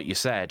think, like you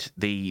said,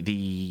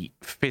 the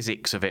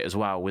physics of it as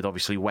well, with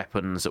obviously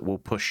weapons that will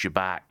push you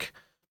back.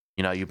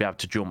 You'll be able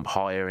to jump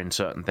higher in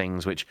certain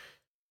things, which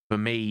for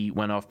me,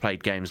 when I've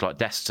played games like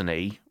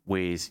Destiny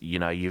with, your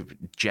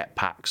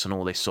jetpacks and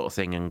all this sort of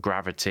thing and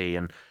gravity,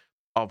 and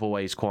I've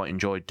always quite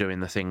enjoyed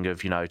doing the thing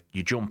of,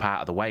 you jump out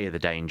of the way of the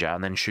danger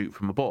and then shoot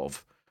from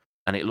above.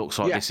 And it looks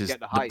like this is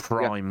the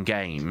prime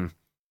game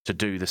to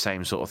do the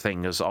same sort of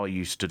thing as I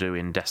used to do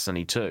in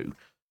Destiny 2.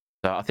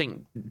 So I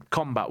think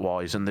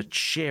combat-wise and the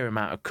sheer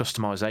amount of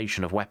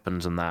customization of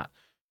weapons and that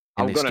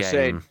in this game... I'm going to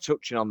say,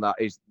 touching on that,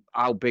 is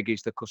how big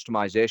is the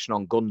customization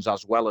on guns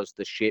as well as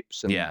the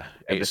ships and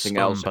everything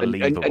else.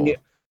 Unbelievable. And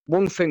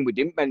one thing we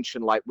didn't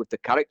mention, like with the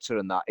character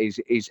and that,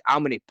 is how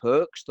many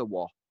perks there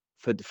were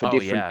for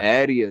different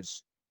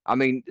areas. I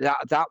mean,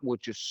 that was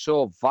just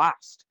so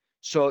vast.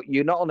 So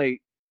you're not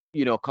only,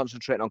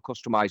 concentrating on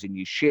customizing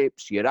your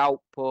ships, your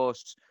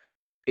outposts,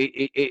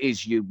 it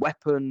is your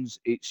weapons,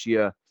 it's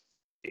your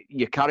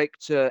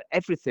character,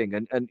 everything,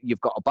 and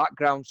you've got a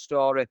background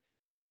story.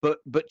 But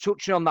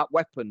touching on that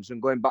weapons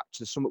and going back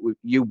to something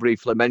you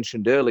briefly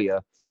mentioned earlier,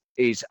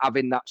 is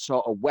having that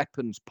sort of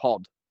weapons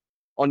pod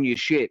on your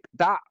ship.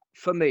 That,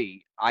 for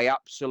me, I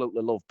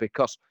absolutely love,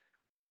 because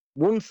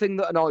one thing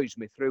that annoys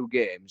me through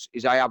games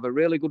is I have a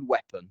really good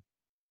weapon,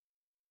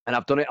 and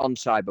I've done it on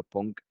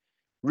Cyberpunk,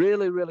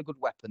 really, really good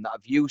weapon that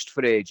I've used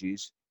for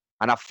ages,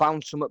 and I've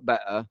found something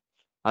better,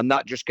 and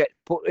that just gets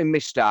put in my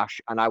stash,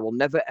 and I will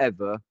never,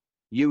 ever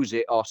use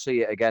it or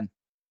see it again.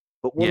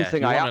 But one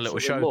thing I absolutely a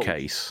little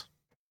showcase.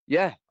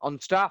 On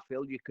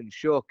Starfield, you can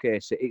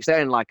showcase it. It's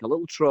there in like a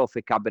little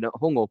trophy cabinet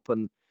hung up,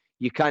 and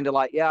you kind of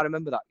like, I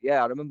remember that.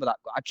 Yeah, I remember that.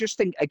 I just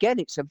think, again,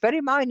 it's a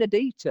very minor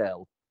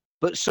detail,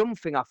 but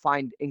something I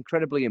find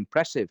incredibly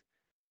impressive,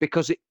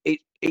 because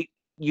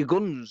your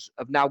guns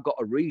have now got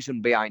a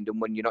reason behind them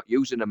when you're not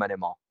using them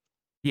anymore.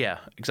 Yeah,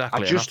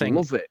 exactly. I just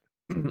love it.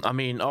 I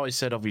mean, I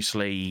said,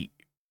 obviously,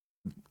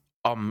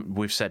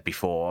 we've said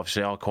before,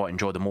 obviously, I quite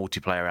enjoy the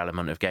multiplayer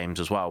element of games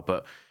as well,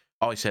 but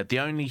I said the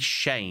only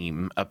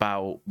shame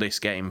about this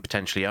game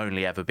potentially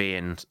only ever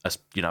being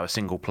a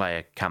single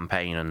player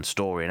campaign and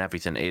story and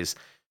everything is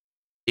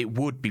it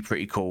would be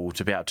pretty cool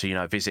to be able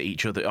to visit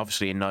each other.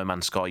 Obviously in No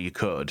Man's Sky you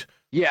could.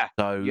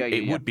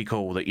 It would be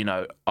cool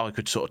that I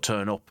could sort of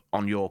turn up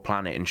on your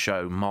planet and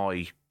show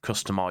my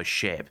customized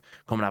ship,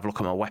 come and have a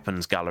look at my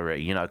weapons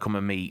gallery, come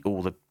and meet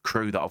all the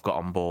crew that I've got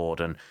on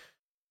board, and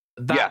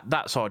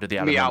that side of the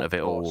element of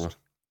it all.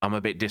 I'm a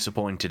bit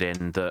disappointed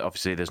in that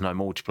obviously there's no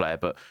multiplayer,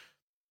 but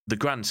the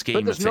grand scheme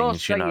of things, no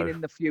saying in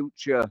the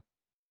future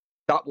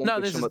that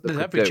won't be something there's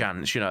every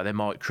chance, they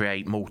might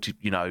create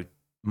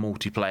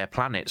multiplayer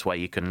planets where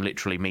you can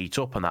literally meet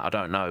up and that. I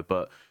don't know,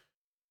 but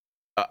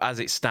as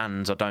it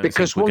stands, I don't think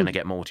we're going to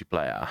get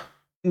multiplayer.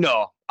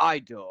 No, I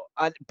don't.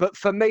 But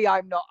for me,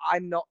 I'm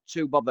not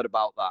too bothered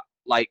about that.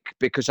 Like,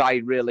 because I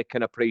really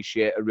can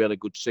appreciate a really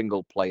good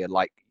single player.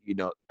 Like,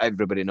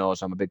 everybody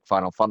knows I'm a big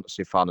Final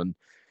Fantasy fan, and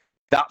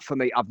that, for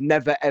me, I've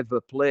never, ever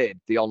played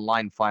the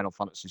online Final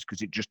Fantasies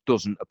because it just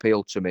doesn't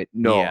appeal to me.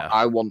 No,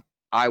 I want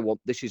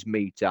This is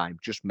me time,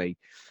 just me.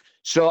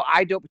 So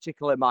I don't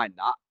particularly mind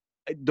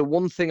that. The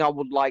one thing I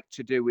would like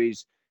to do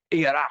is,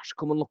 here, Ash,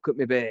 come and look at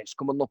my base.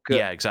 Come and look at.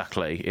 Yeah,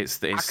 exactly. It's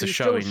the can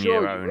showing still show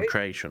your you own it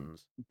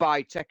creations.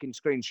 by taking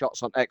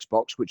screenshots on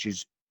Xbox, which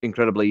is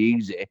incredibly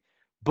easy.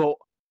 But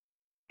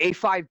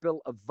if I've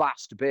built a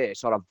vast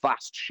base or a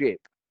vast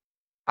ship,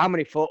 how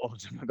many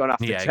photos am I going to have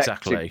to Yeah, take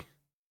exactly. to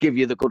give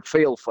you the good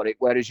feel for it?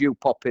 Whereas you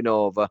popping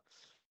over,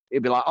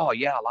 it'd be like, oh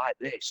yeah, I like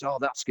this. Oh,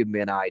 that's giving me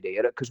an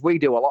idea. Because we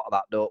do a lot of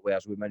that, don't we?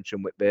 As we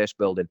mentioned with base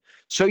building.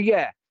 So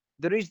yeah,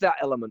 there is that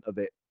element of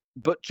it.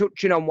 But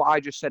touching on what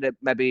I just said,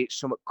 maybe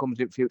something comes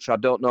in future. I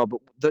don't know.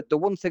 But the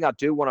one thing I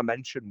do want to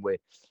mention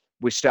with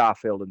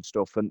Starfield and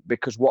stuff, and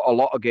because what a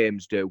lot of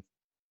games do,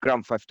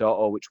 Grand Theft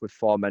Auto, which we've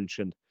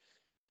forementioned,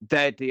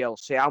 their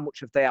DLC. How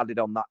much have they added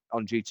on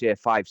GTA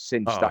 5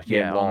 since Oh that game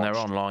yeah, on their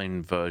launched?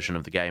 online version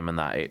of the game and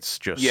that, it's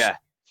just Yeah.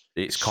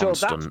 it's So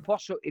that's constant.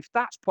 possible. If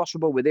that's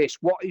possible with this,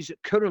 what is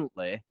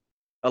currently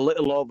a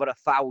little over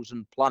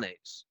 1,000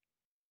 planets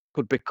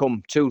could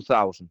become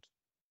 2,000.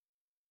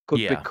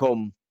 Could Yeah,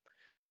 become,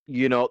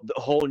 the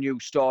whole new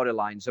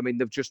storylines. I mean,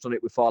 they've just done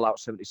it with Fallout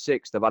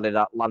 76. They've added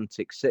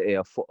Atlantic City,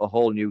 a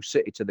whole new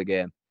city to the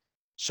game.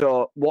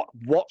 So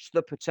what's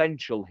the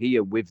potential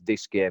here with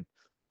this game?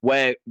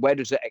 Where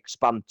does it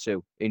expand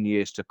to in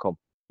years to come?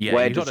 yeah.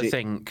 Where You got does to it?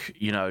 think.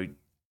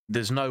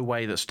 There's no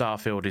way that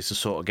Starfield is the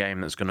sort of game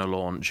that's going to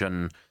launch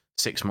and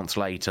 6 months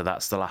later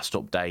that's the last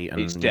update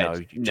It's and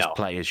dead. you just No.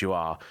 play as you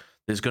are.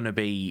 There's going to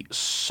be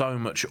so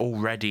much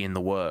already in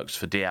the works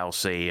for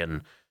DLC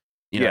and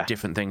Yeah.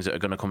 different things that are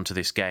going to come to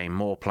this game.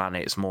 More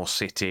planets, more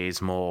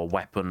cities, more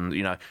weapons.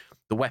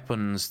 The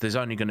weapons. There's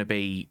only going to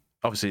be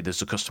obviously there's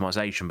the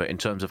customization, but in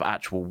terms of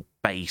actual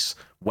base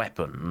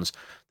weapons,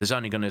 there's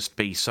only going to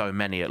be so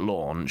many at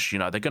launch.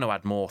 They're going to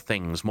add more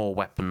things, more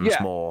weapons,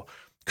 Yeah. more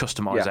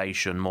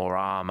customization, more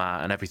armor,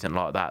 and everything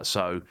like that.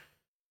 So,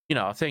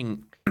 I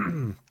think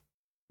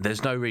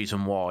there's no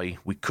reason why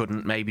we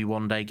couldn't maybe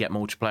one day get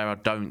multiplayer. I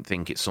don't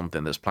think it's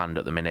something that's planned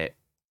at the minute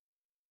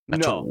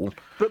at No. all.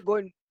 But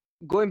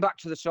going back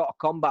to the sort of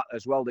combat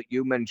as well that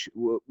you mentioned,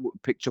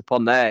 picked up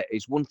on there,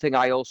 is one thing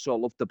I also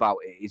loved about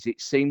it is it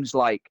seems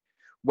like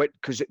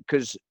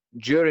because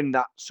during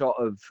that sort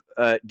of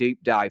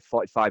deep dive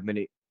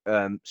 45-minute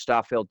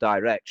Starfield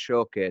Direct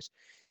showcase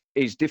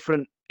is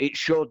different. It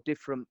showed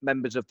different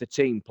members of the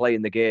team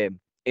playing the game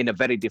in a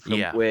very different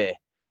Yeah, way.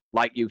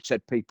 Like you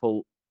said,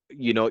 people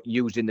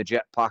using the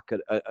jetpack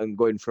and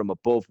going from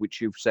above, which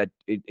you've said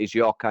is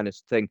your kind of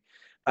thing.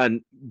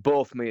 And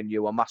both me and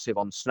you are massive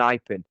on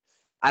sniping.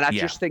 And I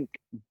yeah. just think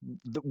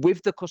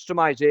with the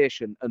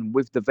customization and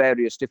with the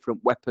various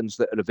different weapons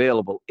that are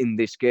available in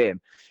this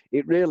game,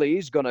 it really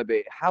is going to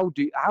be how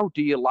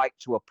do you like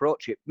to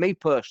approach it? Me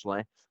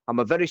personally, I'm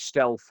a very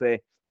stealthy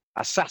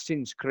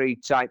Assassin's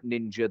Creed type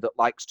ninja that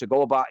likes to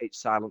go about it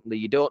silently.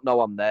 You don't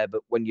know I'm there,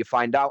 but when you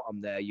find out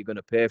I'm there, you're going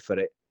to pay for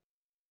it.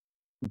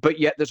 But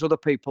yet there's other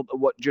people that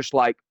were just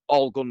like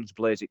all guns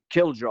blazing.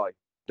 Killjoy,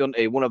 doesn't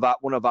he? One of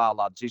our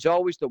lads. He's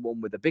always the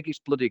one with the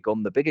biggest bloody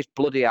gun, the biggest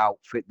bloody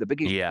outfit, the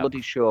biggest Yeah,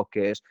 bloody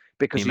showcase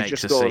because he he makes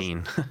just a goes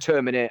scene.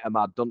 Terminator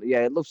mad, doesn't he?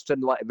 Yeah, he loves to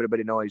let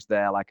everybody know he's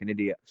there like an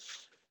idiot.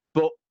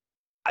 But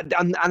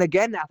and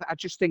again, I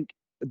just think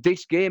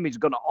this game is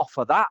going to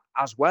offer that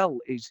as well.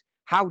 Is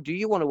how do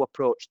you want to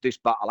approach this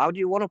battle? How do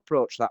you want to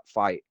approach that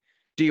fight?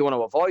 Do you want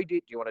to avoid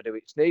it? Do you want to do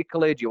it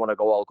sneakily? Do you want to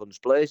go all guns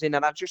blazing?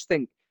 And I just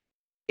think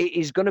it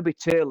is going to be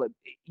tailored.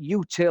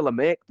 You tailor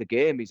make the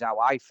game is how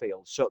I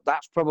feel. So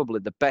that's probably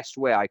the best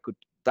way I could.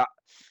 That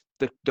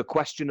the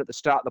question at the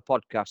start of the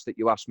podcast that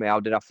you asked me, how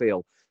did I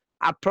feel?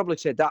 I'd probably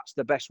say that's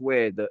the best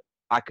way that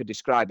I could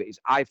describe it. Is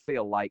I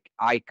feel like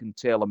I can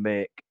tailor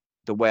make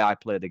the way I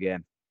play the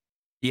game.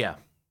 Yeah,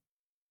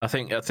 I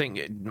think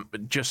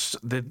just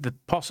the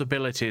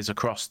possibilities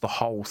across the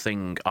whole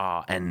thing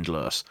are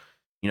endless.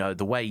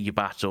 The way you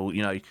battle.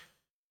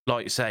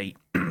 Like you say,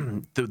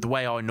 the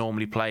way I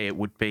normally play it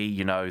would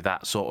be,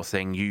 that sort of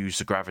thing. Use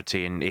the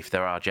gravity, and if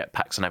there are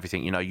jetpacks and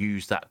everything,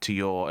 use that to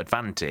your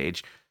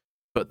advantage.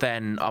 But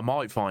then I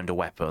might find a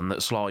weapon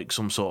that's like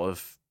some sort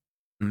of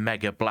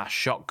mega blast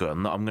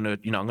shotgun that I'm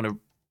gonna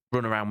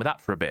run around with that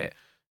for a bit,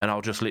 and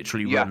I'll just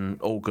literally run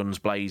all guns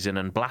blazing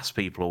and blast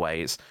people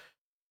away.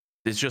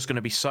 There's just going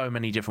to be so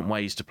many different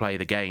ways to play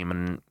the game,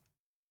 and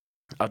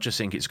I just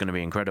think it's going to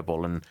be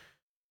incredible. And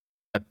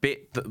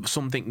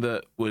something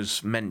that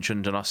was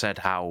mentioned, and I said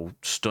how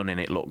stunning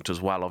it looked as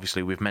well.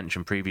 Obviously, we've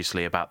mentioned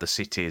previously about the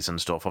cities and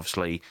stuff.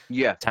 Obviously,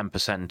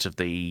 10% of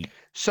the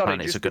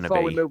planets just are going to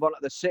before we be. move on to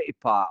the city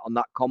part on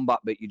that combat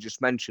bit you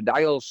just mentioned,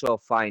 I also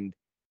find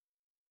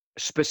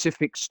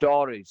specific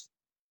stories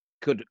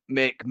could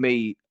make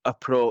me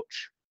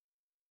approach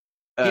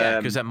Yeah,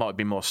 because there might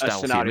be more a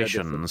stealthy scenario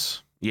different.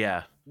 missions.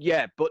 Yeah.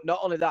 Yeah, but not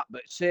only that,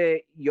 but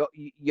say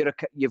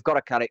you've got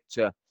a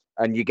character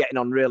and you're getting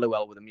on really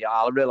well with them. Yeah,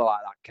 I really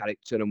like that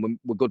character, and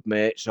we're good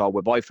mates, or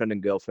we're boyfriend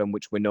and girlfriend,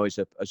 which we know is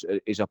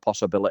a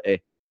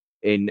possibility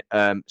in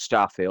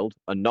Starfield,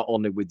 and not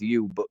only with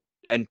you, but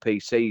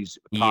NPCs,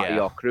 part of Yeah.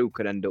 your crew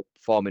can end up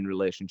forming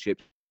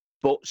relationships.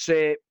 But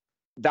say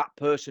that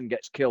person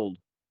gets killed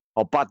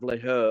or badly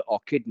hurt or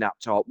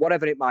kidnapped or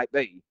whatever it might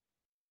be,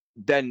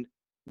 then,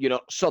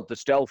 sod the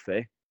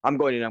stealthy. I'm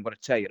going in, I'm going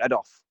to tear your head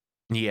off.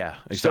 Yeah,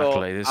 So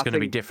exactly. There's I going to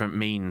be think different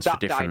means for that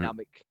different.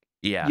 dynamic,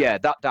 Yeah. yeah,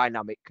 that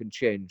dynamic can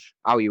change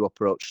how you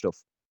approach stuff.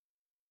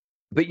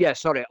 But yeah,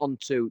 sorry, on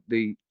to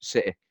the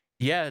city.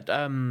 Yeah,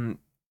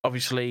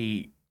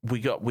 obviously we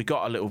got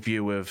a little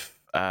view of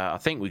I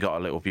think we got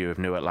a little view of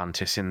New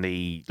Atlantis in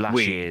the last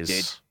We did.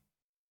 year's.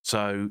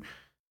 So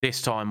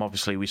this time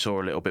obviously we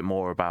saw a little bit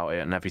more about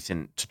it and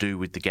everything to do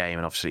with the game,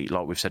 and obviously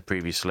like we've said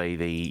previously,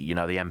 the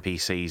the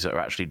NPCs that are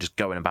actually just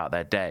going about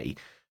their day.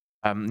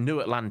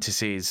 New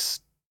Atlantis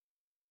is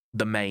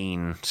the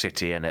main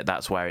city in it.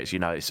 That's where it's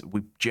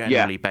we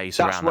generally base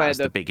that's around that where as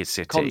the the biggest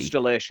city.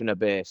 Constellation are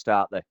based,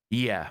 aren't they?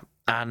 Yeah,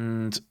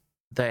 and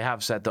they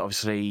have said that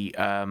obviously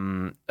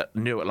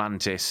New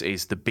Atlantis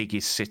is the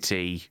biggest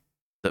city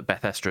that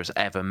Bethesda has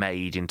ever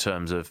made in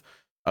terms of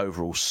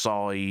overall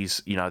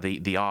size. You know, the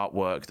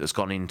artwork that's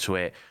gone into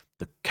it,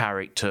 the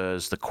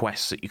characters, the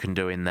quests that you can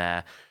do in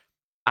there.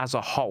 As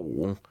a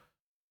whole,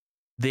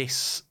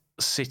 this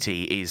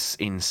city is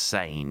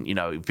insane. You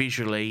know,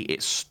 visually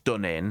it's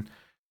stunning,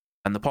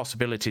 and the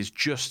possibilities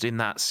just in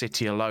that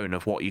city alone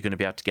of what you're going to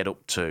be able to get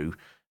up to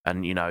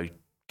and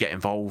get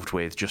involved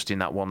with just in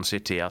that one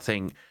city. I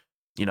think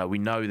we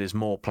know there's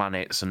more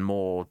planets and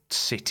more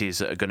cities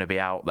that are going to be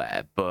out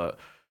there, but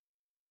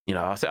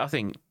I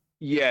think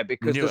Yeah,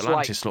 because New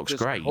Atlantis looks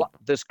great.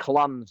 there's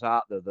clans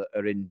out there that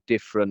are in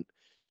different.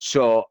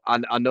 So,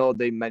 and I know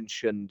they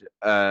mentioned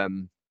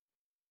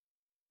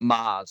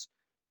Mars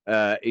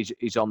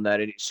is on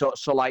there, and it's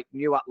so like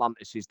New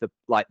Atlantis is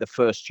the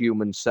first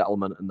human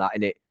settlement and that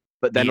in it.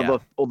 But then Yeah,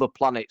 other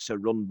planets are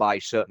run by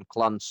certain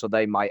clans, so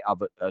they might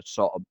have a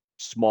sort of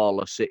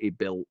smaller city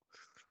built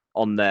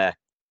on there.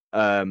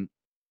 And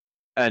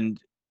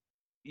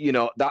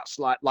that's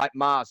like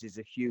Mars is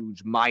a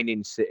huge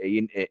mining city,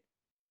 isn't it?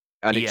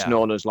 And it's yeah,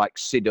 known as like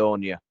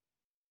Sidonia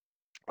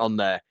on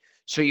there.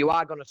 So you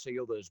are going to see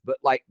others, but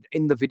like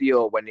in the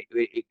video when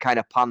it kind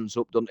of pans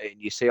up, doesn't it?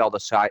 And you see all the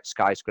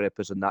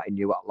skyscrapers and that in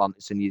New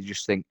Atlantis, and you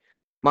just think,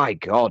 my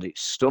God,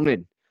 it's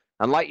stunning.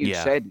 And like you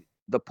yeah, said,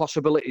 the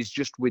possibilities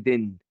just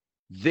within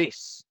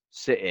this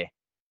city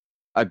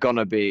are going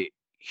to be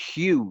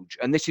huge.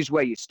 And this is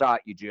where you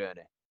start your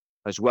journey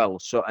as well.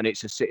 So, and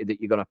it's a city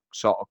that you're going to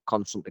sort of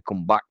constantly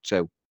come back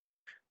to.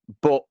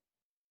 But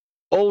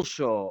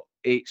also,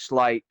 it's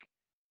like,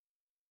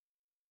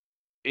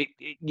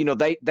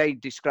 they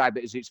describe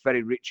it as it's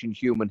very rich in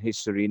human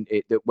history, in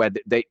it that where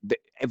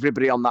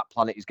everybody on that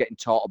planet is getting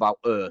taught about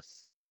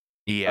Earth,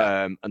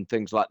 yeah, and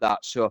things like that.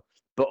 So,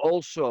 but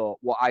also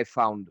what I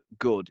found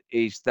good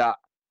is that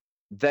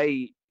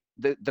the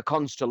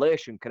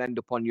constellation can end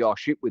up on your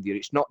ship with you.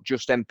 It's not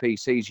just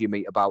NPCs you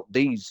meet about.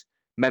 These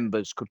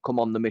members could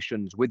come on the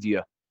missions with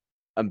you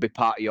and be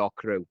part of your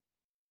crew.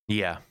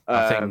 yeah.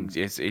 I think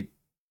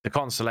the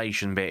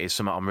constellation bit is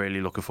something I'm really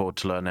looking forward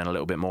to learning a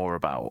little bit more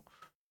about.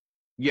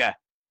 Yeah,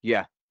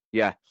 yeah,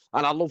 yeah.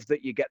 And I love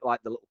that you get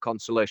like the little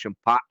consolation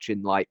patch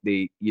in like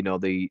the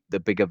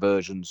bigger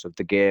versions of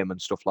the game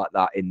and stuff like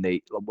that in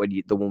the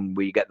one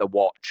where you get the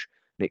watch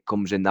and it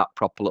comes in that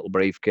proper little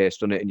briefcase,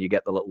 doesn't it? And you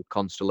get the little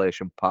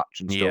constellation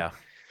patch and stuff. Yeah,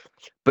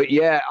 But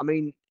yeah, I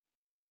mean,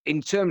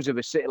 in terms of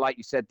a city, like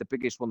you said, the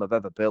biggest one they've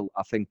ever built,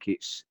 I think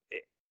this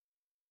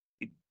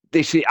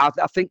is. I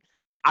think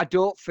I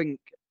don't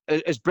think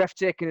as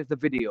breathtaking as the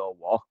video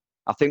was.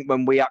 I think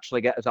when we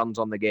actually get our hands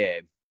on the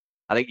game,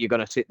 I think you're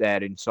going to sit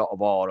there in sort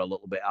of awe a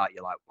little bit, aren't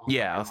you? Like, oh my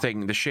yeah. I God.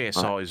 think the sheer Right.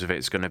 size of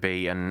it's going to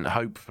be, and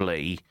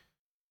hopefully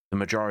the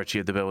majority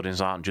of the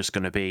buildings aren't just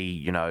going to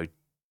be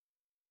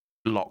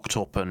locked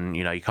up and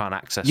you can't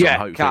access them. Yeah,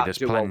 Hopefully can't there's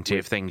do out plenty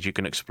of with. things you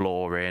can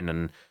explore in,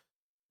 and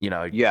you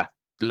know Yeah,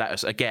 let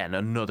us again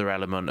another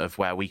element of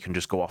where we can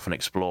just go off and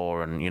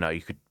explore, and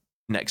you could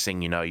next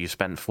thing you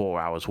spent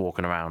 4 hours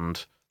walking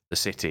around the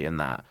city and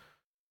that.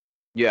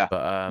 yeah,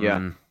 But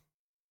yeah.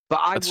 But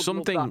I it's would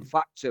love that something.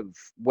 fact of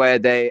where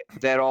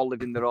they're all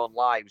living their own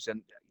lives,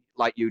 and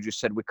like you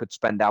just said, we could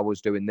spend hours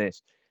doing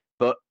this.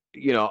 But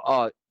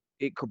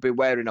it could be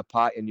wearing a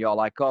party, and you're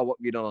like, oh, what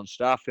have you done on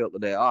Starfield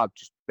today? Oh, I've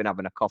just been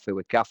having a coffee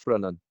with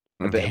Catherine and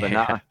a bit of a Yeah,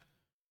 natter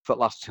for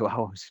the last 2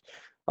 hours.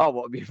 Oh,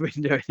 what have you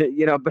been doing?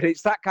 But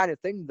it's that kind of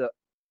thing that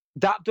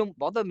don't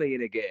bother me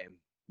in a game.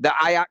 That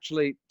I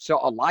actually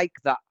sort of like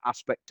that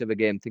aspect of a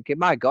game, thinking,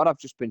 my God, I've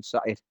just been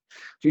sat here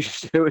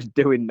just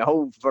doing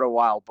no for a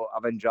while, but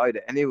I've enjoyed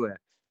it anyway.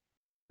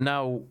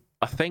 now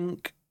I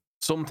think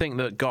something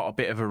that got a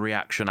bit of a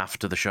reaction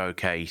after the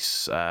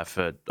showcase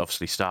for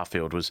obviously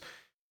Starfield was,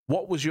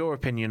 what was your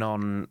opinion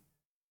on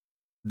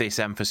this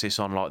emphasis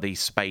on like these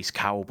space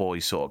cowboy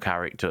sort of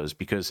characters?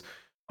 Because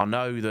I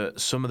know that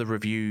some of the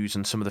reviews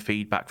and some of the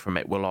feedback from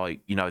it were like,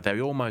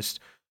 they almost,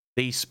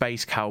 these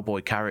space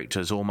cowboy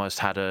characters almost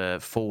had a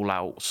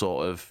Fallout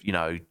sort of,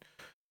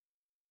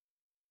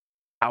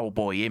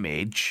 cowboy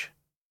image,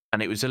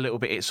 and it was a little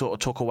bit, it sort of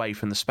took away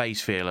from the space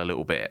feel a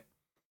little bit.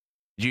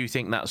 Do you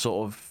think that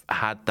sort of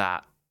had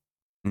that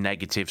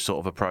negative sort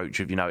of approach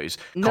of, it's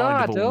No,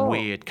 kind I of a don't.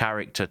 weird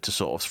character to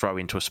sort of throw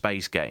into a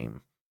space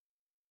game.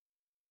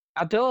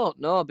 I don't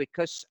know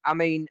because I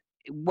mean,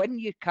 when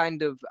you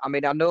kind of, I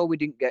mean, I know we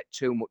didn't get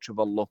too much of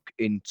a look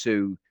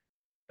into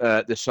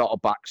the sort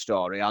of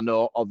backstory. I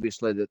know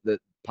obviously that the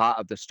part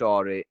of the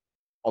story,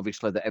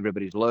 obviously that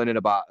everybody's learning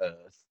about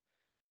Earth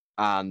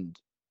and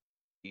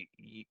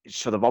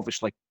sort of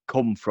obviously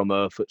come from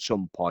Earth at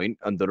some point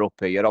and they're up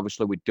here.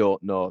 Obviously, we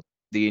don't know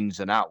the ins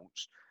and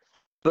outs,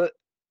 but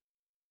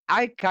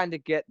I kind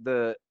of get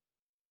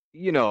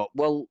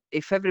well,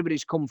 if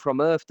everybody's come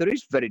from Earth, there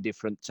is very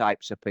different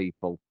types of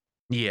people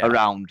Yeah,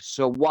 around.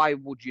 So why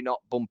would you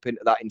not bump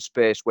into that in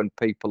space when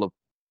people have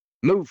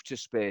moved to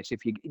space?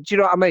 If you, do you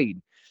know what I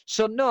mean?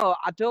 So no,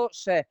 I don't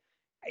say.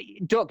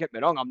 Don't get me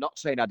wrong. I'm not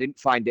saying I didn't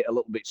find it a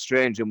little bit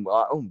strange and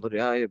like, oh bloody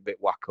hell, a bit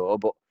wacko,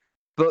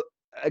 but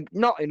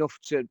not enough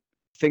to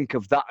think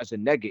of that as a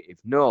negative.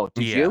 No,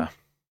 did you?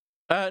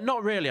 yeah.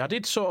 Not really. I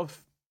did sort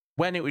of,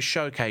 when it was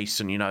showcased,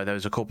 and there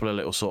was a couple of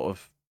little sort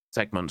of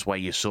segments where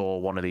you saw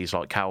one of these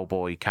like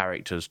cowboy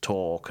characters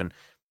talk, and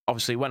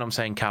obviously when I'm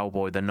saying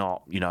cowboy, they're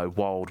not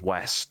Wild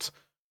West,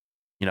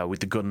 with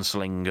the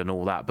gunsling and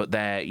all that, but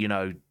they're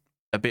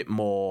a bit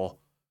more.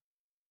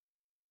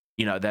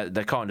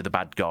 They're kind of the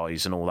bad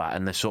guys and all that,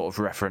 and they're sort of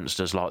referenced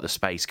as like the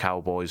space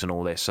cowboys and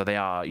all this. So they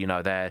are,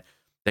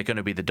 they're going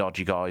to be the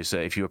dodgy guys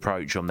that if you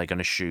approach them, they're going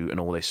to shoot and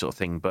all this sort of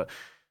thing. But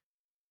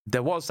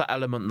there was that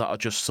element that I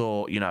just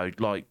thought,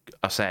 like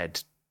I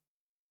said,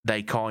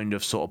 they kind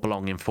of sort of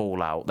belong in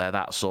Fallout. They're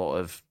that sort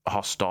of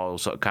hostile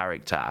sort of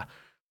character.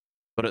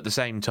 But at the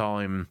same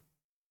time,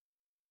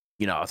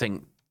 I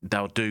think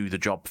they'll do the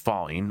job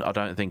fine. I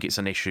don't think it's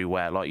an issue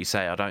where, like you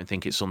say, I don't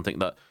think it's something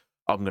that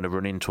I'm going to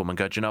run into them and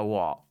go, do you know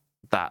what?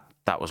 That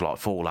was like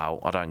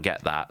Fallout. I don't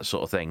get that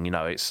sort of thing.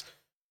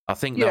 I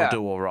think they'll Yeah,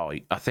 do all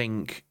right. I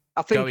think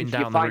I think going if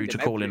you down the find route them of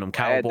calling them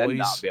everywhere, then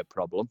that'd cowboys, be a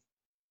problem.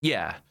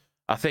 yeah,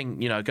 I think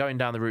going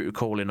down the route of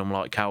calling them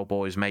like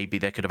cowboys, maybe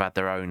they could have had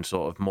their own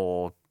sort of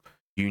more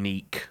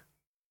unique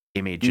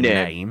image and Name.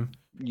 name.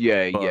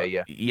 Yeah, yeah, But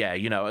yeah. yeah,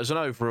 as an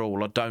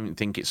overall, I don't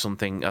think it's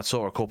something. I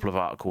saw a couple of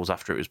articles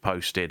after it was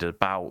posted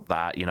about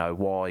that.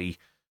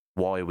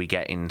 Why are we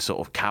getting sort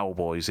of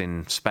cowboys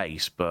in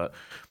space? But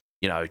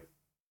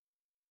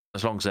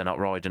as long as they're not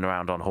riding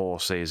around on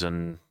horses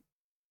and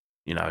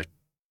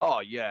Oh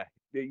yeah,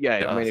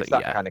 yeah. I I mean, if think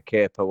that yeah, kind of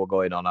caper were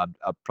going on,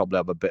 I'd probably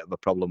have a bit of a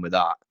problem with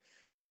that.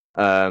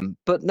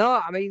 But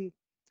no, I mean,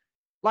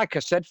 like I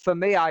said, for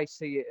me, I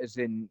see it as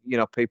in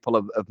people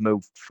have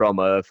moved from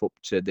Earth up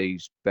to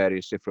these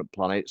various different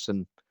planets,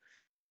 and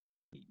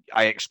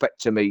I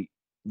expect to meet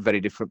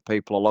very different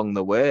people along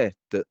the way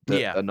that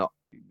yeah, are not.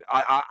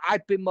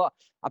 I'd be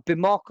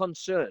more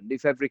concerned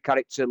if every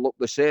character looked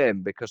the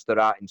same because they're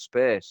out in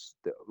space.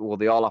 Well,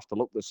 they all have to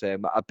look the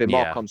same. I'd be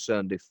more yeah.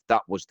 concerned if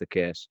that was the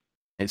case.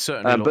 It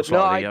certainly But looks no,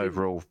 like I the do.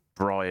 overall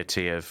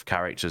variety of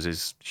characters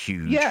is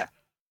huge. Yeah,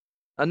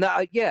 and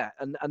that yeah,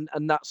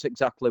 and that's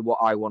exactly what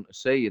I want to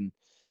see. And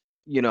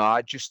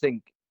I just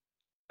think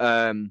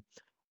um,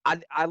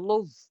 I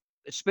love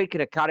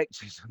speaking of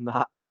characters and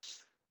that,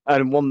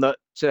 and one that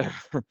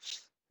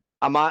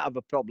I might have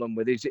a problem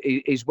with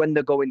is when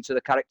they go into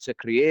the character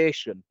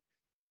creation,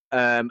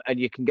 and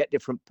you can get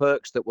different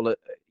perks that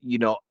you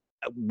know,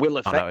 will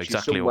I know affect you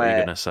exactly what you're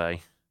somewhere. gonna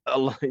say.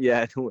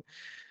 Yeah,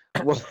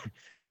 well,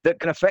 that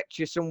can affect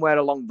you somewhere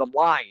along the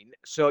line.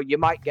 So you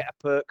might get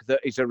a perk that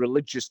is a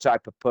religious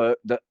type of perk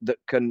that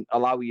can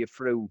allow you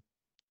through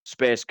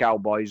space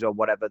cowboys or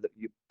whatever that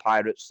you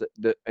pirates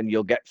and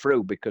you'll get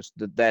through because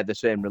they're the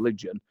same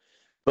religion.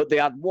 But they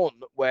had one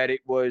where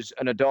it was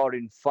an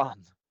adoring fan,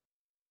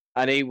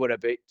 and he were a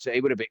bit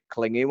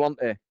clingy,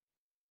 wasn't he?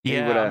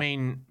 He would Yeah, I have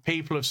mean,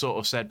 people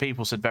said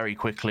very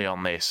quickly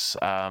on this.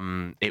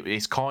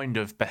 It's kind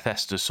of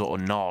Bethesda's sort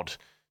of nod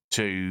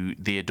to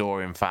the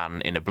Adorian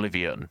fan in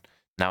Oblivion.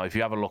 Now, if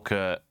you have a look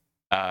at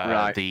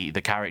right. the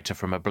character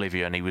from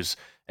Oblivion, he was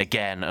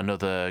again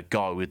another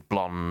guy with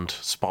blonde,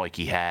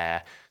 spiky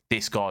hair.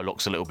 This guy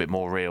looks a little bit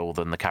more real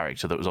than the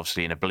character that was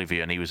obviously in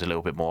Oblivion. He was a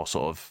little bit more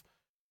sort of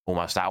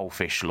almost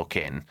elfish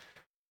looking.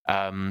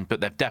 But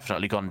they've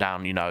definitely gone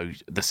down,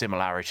 the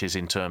similarities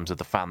in terms of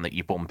the fan that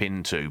you bump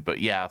into. But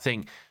yeah, I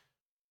think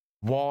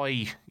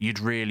why you'd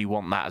really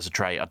want that as a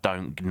trait, I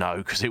don't know,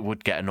 because it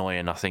would get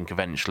annoying, I think,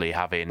 eventually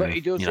But having,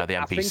 he does. the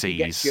I think he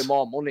gets you NPCs.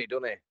 more money,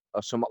 doesn't he,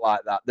 or something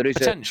like that. There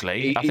is a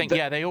Potentially. I think,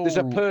 yeah, they there's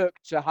a all, perk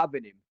to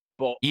having him,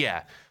 but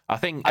yeah, I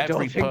think I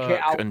don't every think it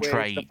perk and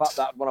outweighs the fact trait.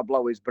 that I'd want to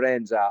blow his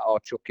brains out or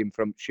chuck him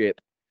from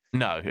ship.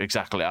 No,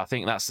 exactly. I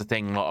think that's the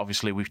thing. Like,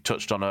 obviously, we've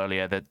touched on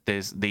earlier that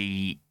there's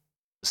the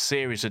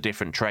series of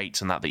different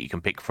traits and that you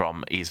can pick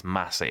from is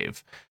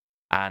massive.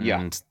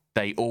 Yeah, And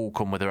they all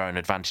come with their own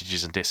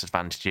advantages and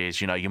disadvantages.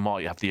 You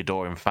might have the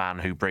adoring fan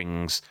who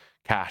brings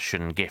cash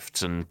and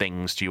gifts and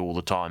things to you all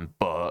the time,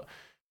 but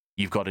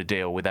you've got to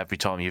deal with every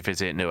time you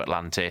visit New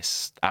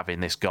Atlantis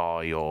having this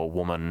guy or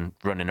woman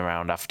running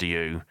around after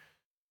you,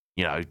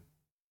 you know,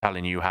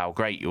 telling you how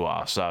great you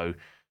are. So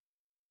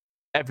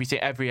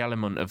every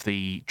element of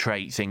the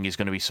trait thing is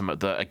going to be something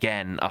that,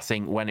 again, I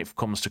think when it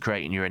comes to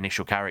creating your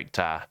initial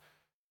character,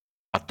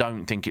 I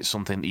don't think it's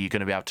something that you're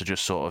going to be able to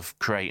just sort of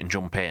create and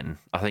jump in.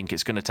 I think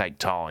it's going to take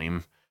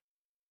time.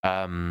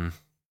 And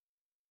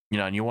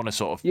you want to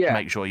sort of Yeah,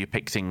 make sure you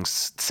pick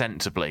things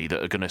sensibly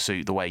that are going to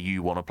suit the way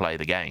you want to play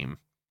the game.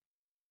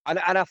 and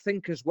I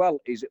think as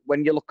well is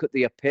when you look at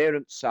the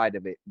appearance side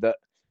of it, that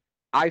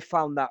I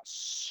found that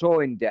so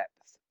in depth.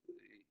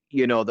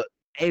 That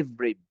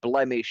every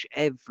blemish,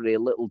 every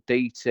little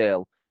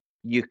detail,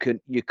 you can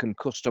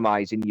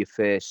customize in your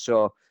face.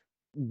 So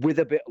with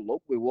a bit of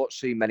luck, we won't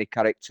see many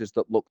characters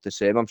that look the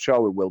same. I'm sure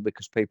we will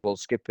because people will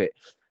skip it.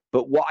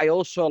 But what I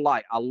also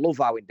like, I love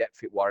how in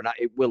depth it was, and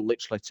it will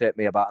literally take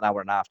me about an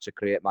hour and a half to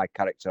create my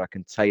character. I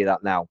can tell you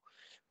that now.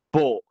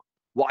 But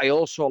what I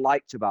also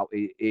liked about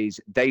it is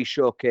they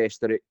showcase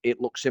that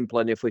it looks simple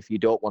enough if you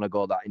don't want to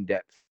go that in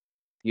depth.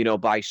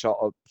 By sort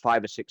of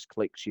 5 or 6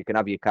 clicks, you can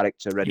have your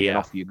character ready and Yeah.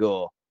 off you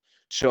go.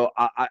 So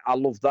I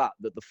love that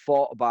the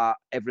thought about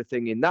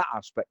everything in that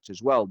aspect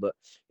as well. That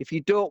if you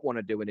don't want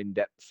to do an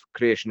in-depth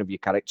creation of your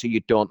character,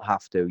 you don't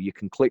have to. You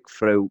can click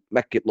through,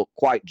 make it look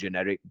quite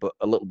generic, but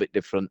a little bit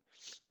different,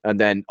 and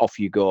then off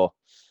you go.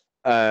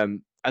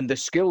 And the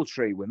skill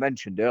tree we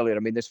mentioned earlier, I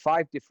mean, there's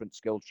 5 different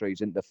skill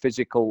trees in the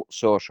physical,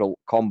 social,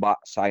 combat,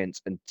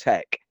 science, and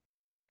tech.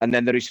 And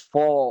then there is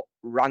 4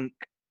 rank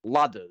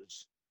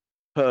ladders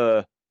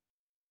per.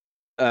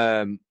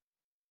 Um,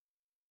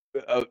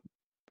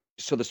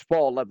 so there's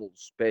 4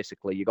 levels,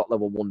 basically. You got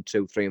level 1,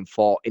 2, 3, and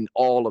 4 in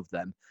all of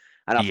them.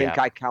 And I think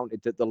Yeah. I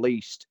counted that the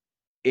least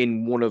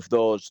in one of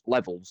those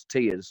levels,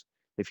 tiers,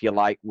 if you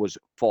like, was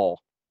 4.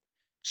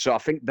 So I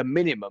think the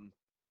minimum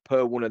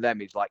per one of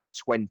them is like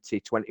 20,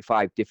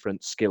 25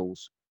 different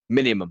skills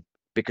minimum,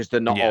 because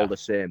they're not all Yeah. the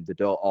same. They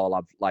don't all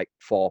have like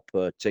 4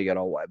 per tier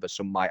or whatever.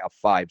 Some might have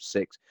 5,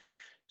 6.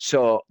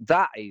 So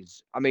that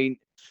is, I mean,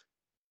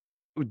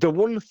 the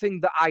one thing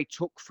that I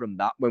took from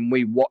that when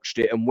we watched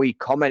it and we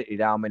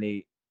commented how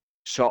many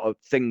sort of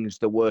things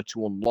there were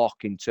to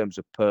unlock in terms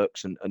of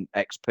perks and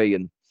XP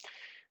and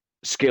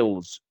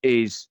skills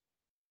is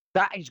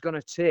that is going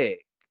to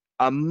take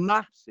a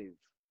massive,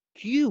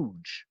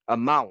 huge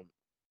amount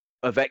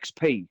of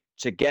XP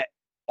to get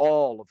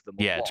all of them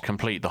Yeah, to unlocked.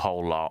 complete the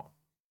whole lot.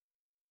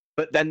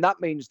 But then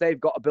that means they've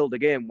got to build a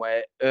game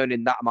where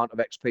earning that amount of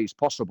XP is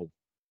possible.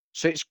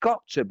 So it's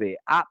got to be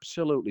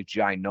absolutely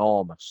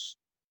ginormous.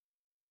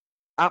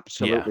 Yeah.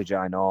 Absolutely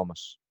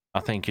ginormous. I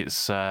think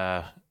it's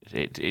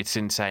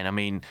insane. I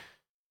mean,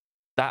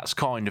 that's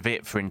kind of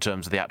it for in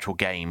terms of the actual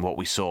game, what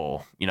we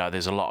saw.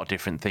 There's a lot of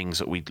different things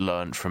that we'd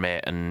learned from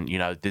it, and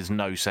there's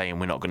no saying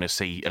we're not going to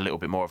see a little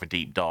bit more of a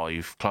deep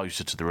dive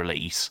closer to the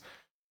release.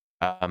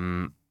 But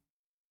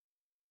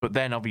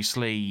then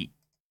obviously,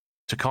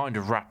 to kind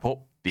of wrap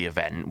up the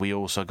event, we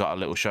also got a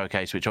little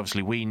showcase, which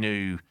obviously we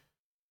knew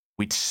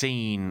we'd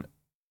seen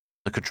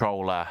the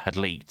controller had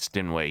leaked,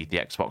 didn't we? The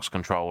Xbox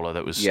controller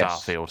that was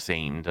Yes. Starfield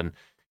themed, and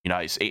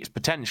it's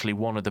potentially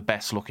one of the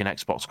best looking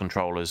Xbox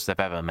controllers they've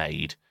ever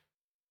made.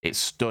 It's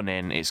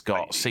stunning. It's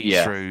got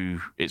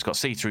see-through. It's got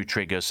see-through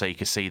triggers, so you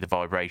can see the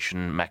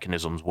vibration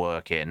mechanisms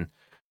working.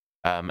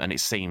 And it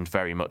seemed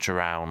very much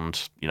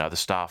around, the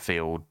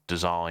Starfield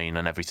design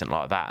and everything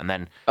like that. And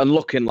then,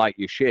 looking like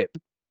your ship.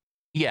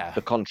 Yeah,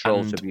 the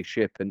controls of your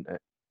ship, isn't it?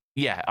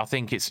 Yeah, I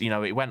think it's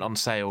it went on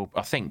sale.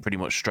 I think pretty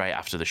much straight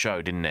after the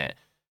show, didn't it?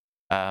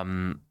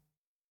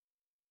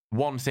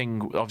 One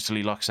thing,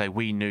 obviously, like I say,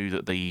 we knew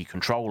that the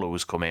controller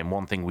was coming.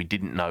 One thing we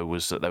didn't know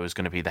was that there was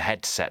going to be the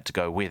headset to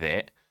go with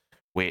it,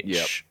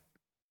 which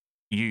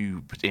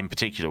you, in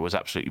particular, was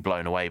absolutely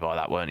blown away by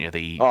that, weren't you?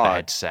 The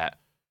headset.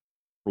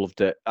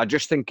 Loved it. I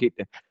just think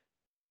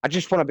I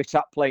just want to be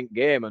sat playing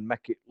game and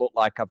make it look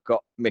like I've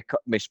got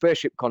my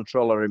spaceship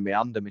controller in my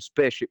hand and my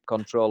spaceship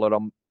controller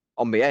on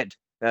my head,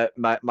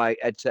 my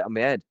headset on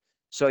my head.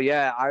 So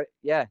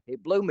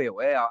it blew me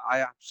away.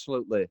 I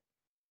absolutely,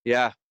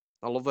 I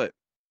love it.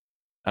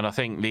 And I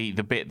think the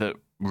bit that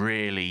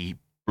really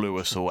blew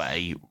us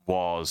away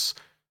was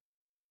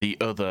the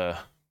other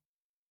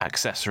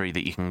accessory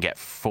that you can get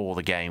for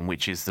the game,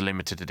 which is the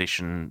limited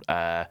edition.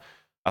 I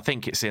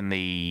think it's in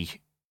the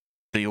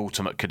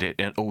ultimate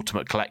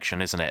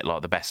collection, isn't it?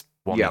 Like the best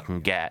one you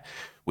can get,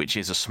 which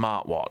is a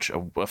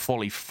smartwatch, a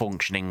fully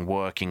functioning,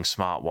 working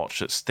smartwatch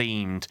that's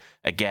themed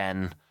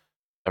again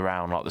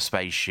around like the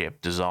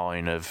spaceship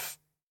design of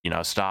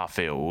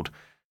Starfield.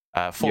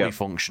 Fully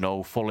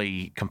functional,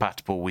 fully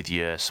compatible with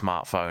your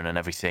smartphone and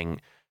everything.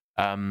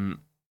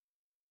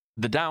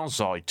 The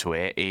downside to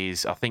it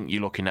is I think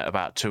you're looking at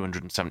about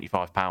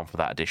 £275 for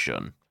that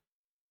edition,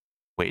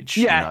 which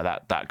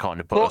that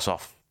kind of put us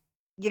off.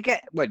 It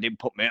didn't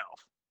put me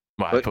off.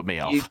 Well, it put me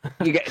off.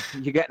 you're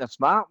getting a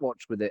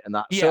smartwatch with it and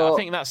that. Yeah, I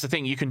think that's the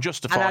thing. You can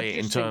justify it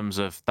in terms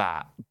of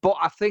that. But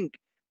I think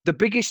the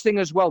biggest thing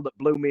as well that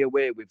blew me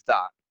away with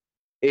that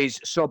is,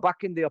 so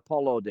back in the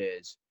Apollo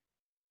days,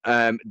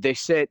 they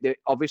say that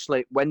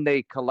obviously when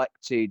they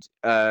collected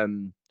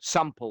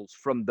samples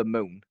from the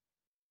moon,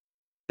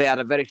 they had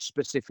a very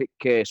specific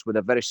case with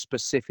a very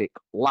specific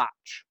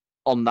latch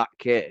on that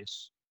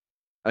case.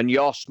 and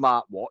your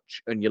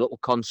smartwatch and your little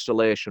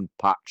constellation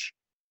patch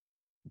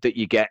that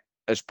you get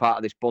as part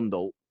of this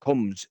bundle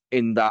comes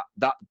in that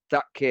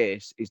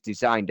case is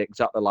designed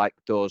exactly like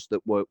those that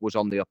was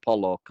on the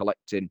Apollo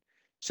collecting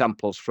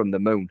samples from the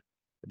moon.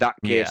 That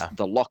case, Yeah.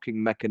 the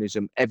locking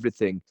mechanism,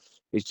 everything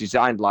is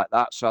designed like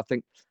that. So I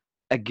think,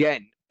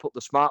 again, put the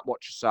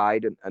smartwatch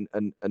aside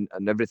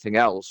and everything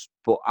else,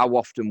 but how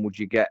often would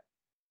you get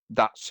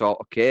that sort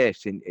of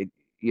case in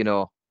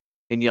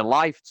your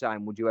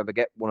lifetime? Would you ever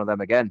get one of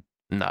them again?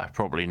 No,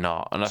 probably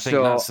not. And I think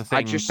So that's the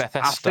I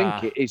thing.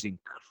 think it is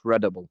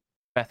incredible.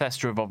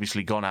 Bethesda have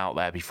obviously gone out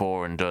there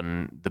before and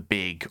done the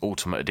big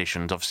Ultimate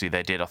Editions. Obviously,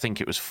 they did. I think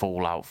it was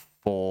Fallout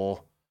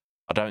 4.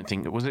 I don't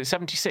think was it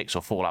 76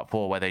 or Fallout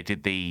 4 where they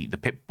did the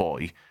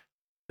Pip-Boy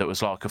that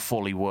was like a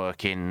fully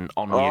working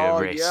on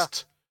your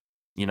wrist,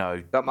 That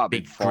might have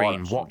been big 4,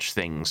 green actually. watch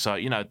thing. So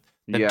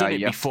they've done it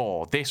Yeah.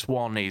 before. This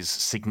one is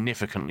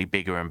significantly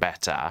bigger and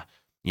better.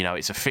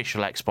 It's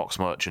official Xbox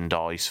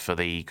merchandise for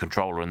the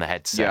controller and the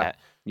headset.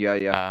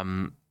 Yeah.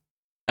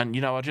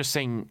 And I just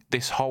think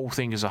this whole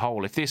thing as a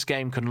whole, if this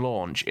game can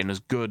launch in as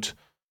good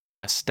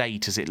a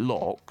state as it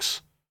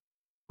looks,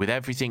 with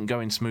everything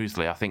going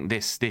smoothly, I think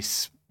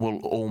this will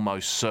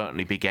almost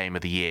certainly be Game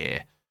of the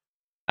Year.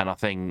 And I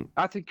think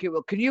it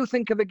will. Can you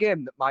think of a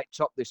game that might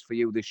top this for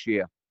you this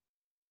year?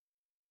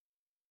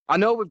 I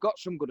know we've got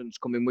some good ones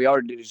coming. We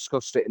already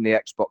discussed it in the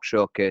Xbox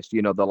showcase,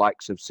 the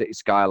likes of City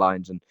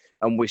Skylines,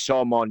 and we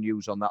saw more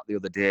news on that the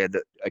other day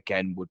that,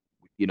 again, would,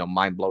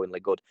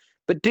 mind-blowingly good.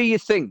 But do you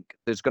think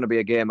there's going to be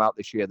a game out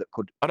this year that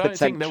could I don't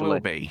think there will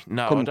potentially be.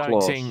 No, I come don't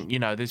close? think,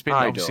 there's been,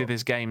 obviously,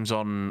 there's games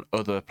on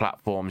other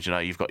platforms.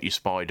 You've got your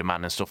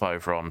Spider-Man and stuff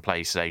over on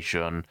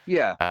PlayStation,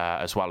 Yeah.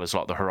 as well as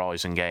like the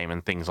Horizon game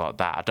and things like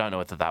that. I don't know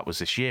whether that was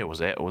this year,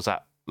 was it? Or was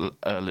that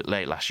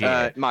late last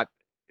year? It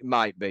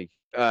might be.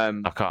 I I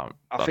don't think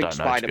know, to be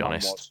Spider-Man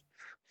honest. was.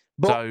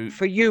 But So,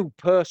 for you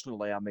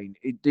personally, I mean,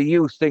 do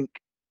you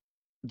think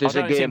there's I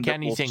a don't game think that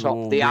will anything top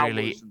will the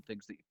really. hours and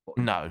things that you put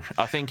in? No,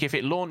 I think if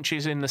it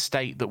launches in the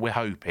state that we're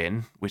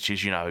hoping, which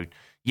is,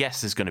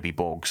 yes, there's going to be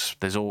bugs.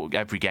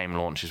 Every game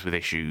launches with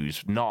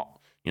issues, not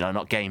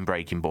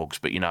game-breaking bugs,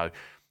 but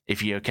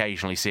if you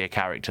occasionally see a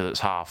character that's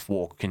half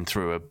walking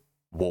through a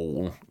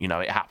wall,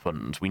 it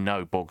happens. We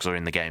know bugs are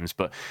in the games,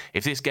 but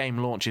if this game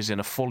launches in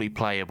a fully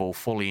playable,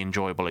 fully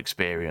enjoyable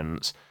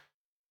experience,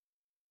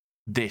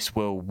 this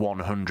will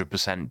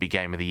 100% be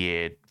Game of the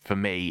Year for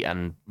me,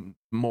 and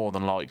more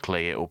than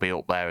likely it will be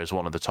up there as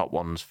one of the top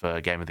ones for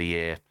Game of the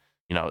Year,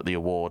 at the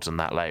awards and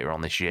that later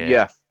on this year.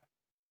 Yeah.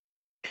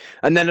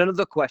 And then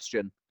another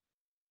question.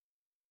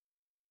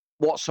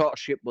 What sort of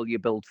ship will you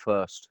build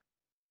first?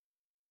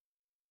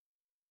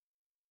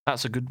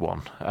 That's a good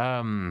one.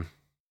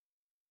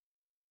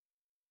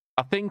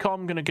 I think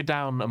I'm going to go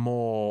down a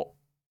more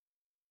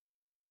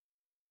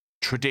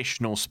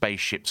traditional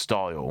spaceship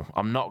style.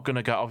 I'm not going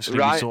to go. Obviously,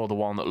 we saw the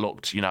one that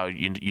looked,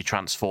 your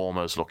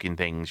Transformers looking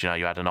things. You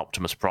had an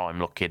Optimus Prime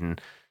looking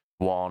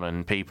one,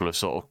 and people have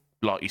sort of,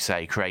 like you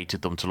say,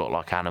 created them to look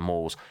like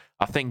animals.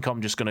 I think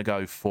I'm just going to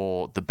go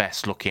for the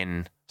best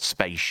looking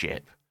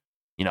spaceship.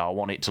 I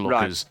want it to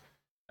look as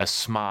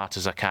smart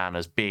as I can,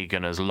 as big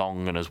and as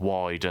long and as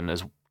wide and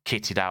as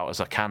kitted out as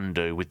I can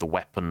do with the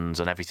weapons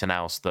and everything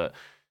else that,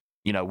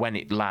 when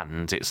it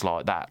lands, it's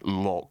like that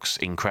looks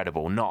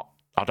incredible.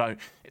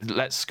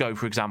 Let's go,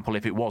 for example,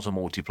 if it was a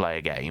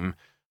multiplayer game,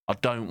 I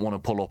don't want to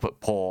pull up at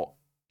port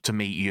to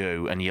meet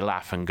you and you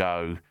laugh and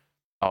go,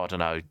 I don't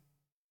know,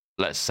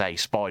 let's say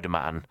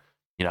Spider-Man,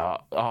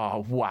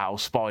 oh, wow,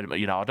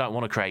 Spider-Man. I don't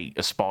want to create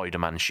a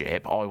Spider-Man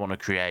ship. I want to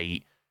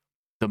create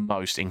the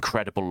most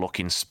incredible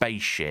looking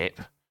spaceship,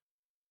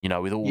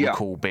 with all the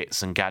cool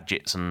bits and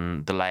gadgets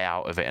and the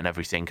layout of it and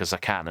everything as I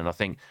can. And I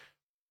think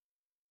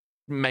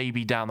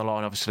maybe down the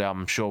line, obviously,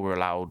 I'm sure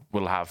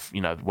we'll have,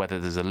 whether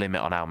there's a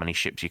limit on how many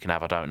ships you can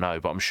have, I don't know,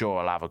 but I'm sure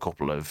I'll have a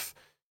couple of,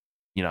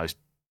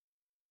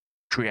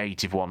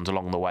 creative ones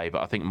along the way.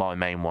 But I think my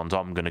main ones,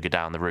 I'm going to go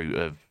down the route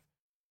of,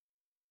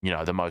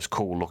 the most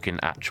cool looking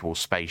actual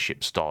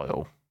spaceship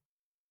style.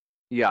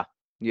 Yeah,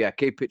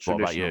 keep it traditional.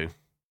 What about you?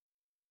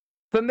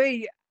 For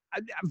me,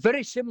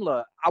 very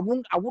similar. I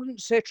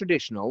wouldn't say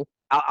traditional.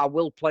 I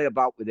will play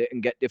about with it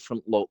and get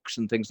different looks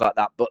and things like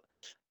that, but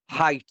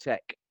high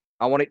tech.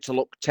 I want it to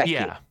look techy.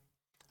 Yeah.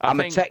 I'm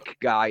a tech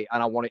guy,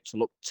 and I want it to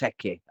look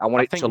techy. I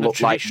want it to look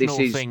like this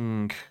is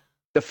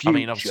the future. I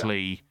mean,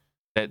 obviously,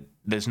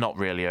 there's not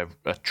really a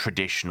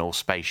traditional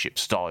spaceship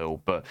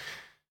style, but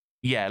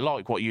yeah,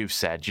 like what you've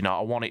said,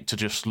 I want it to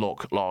just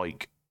look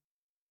like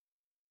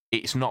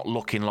it's not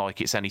looking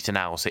like it's anything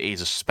else. It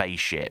is a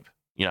spaceship.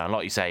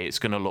 Like you say, it's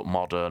going to look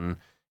modern.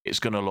 It's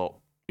going to look,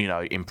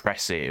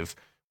 impressive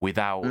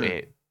without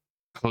it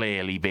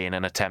clearly being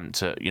an attempt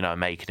to,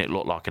 making it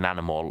look like an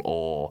animal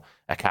or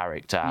a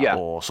character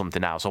or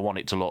something else. I want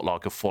it to look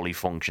like a fully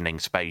functioning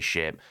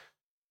spaceship.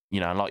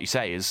 And like you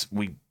say, as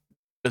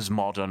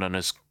modern and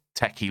as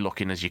techie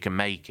looking as you can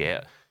make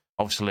it.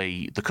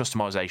 Obviously, the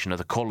customization of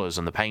the colours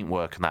and the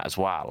paintwork and that as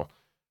well.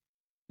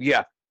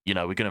 Yeah. we're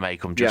going to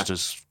make them just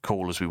as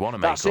cool as we want to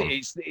make That's them.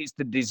 It's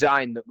the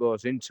design that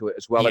goes into it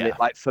as well. And Yeah.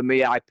 like for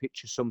me, I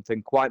picture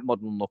something quite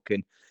modern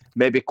looking,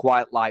 maybe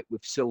quite light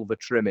with silver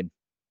trimming.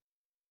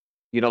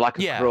 Like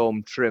a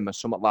chrome trim or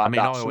something like that.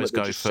 I always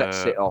go just for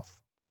sets it off.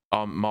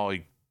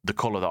 The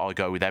colour that I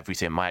go with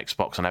everything, my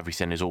Xbox and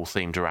everything is all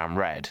themed around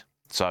red.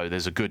 So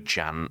there's a good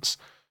chance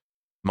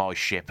my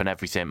ship and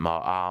everything, my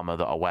armour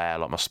that I wear,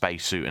 like my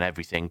spacesuit and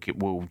everything, it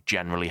will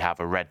generally have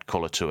a red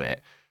colour to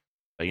it.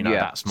 But,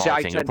 that's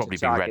my thing. It'll probably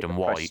be red and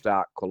white.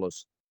 Start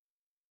colours.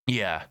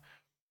 Yeah.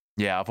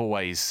 Yeah,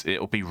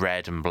 it'll be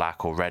red and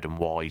black or red and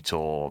white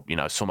or,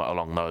 something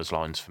along those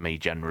lines for me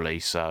generally.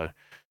 So,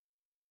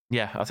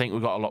 yeah, I think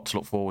we've got a lot to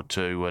look forward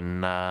to.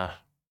 And,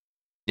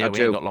 we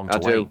ain't got long to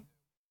wait.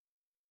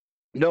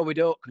 No, we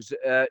don't, because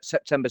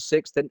September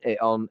 6th, didn't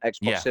it, on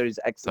Xbox Series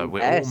X so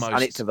and S,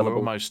 and it's available. We're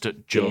almost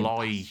at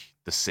July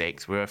the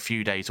 6th. We're a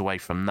few days away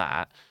from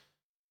that.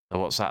 So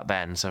what's that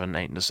then? 7,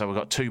 8. So we've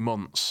got 2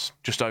 months,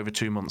 just over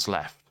 2 months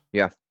left.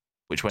 Yeah.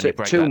 Which when you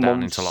break that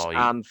down into like...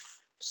 and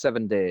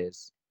 7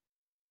 days.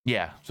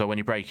 Yeah, so when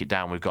you break it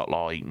down, we've got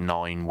like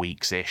 9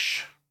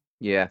 weeks-ish.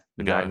 Yeah,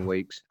 9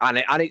 weeks.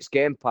 And it's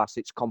Game Pass.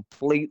 It's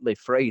completely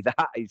free.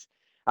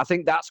 I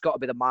think that's got to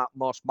be the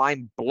most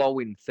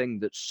mind-blowing thing.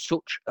 That's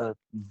such a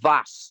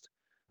vast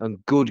and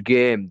good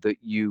game that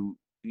you're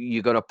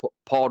going to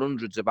pour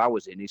hundreds of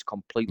hours in is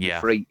completely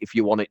free if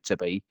you want it to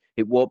be.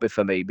 It won't be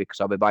for me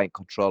because I'll be buying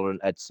controller and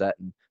headset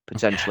and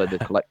potentially the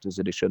collector's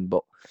edition.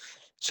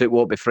 So it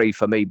won't be free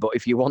for me. But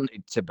if you want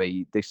it to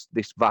be, this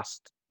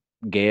vast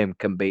game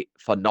can be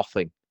for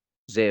nothing,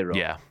 zero.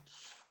 Yeah.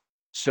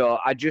 So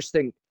I just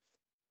think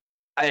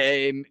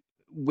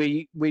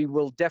we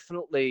will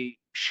definitely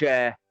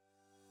share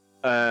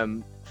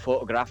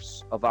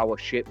photographs of our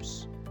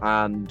ships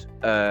and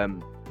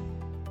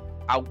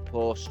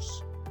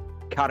outposts,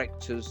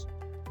 characters,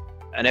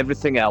 and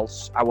everything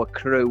else. Our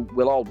crew,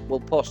 we'll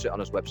post it on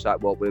his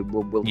website.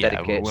 We'll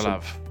dedicate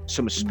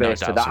some space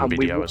to that,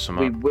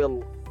 and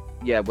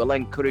we'll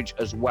encourage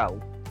as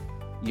well.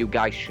 You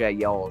guys share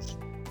yours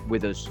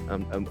with us,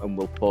 and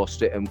we'll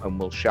post it, and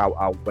we'll shout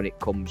out when it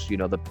comes.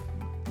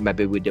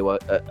 Maybe we do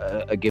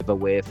a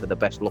giveaway for the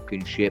best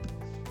looking ship.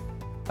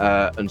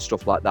 And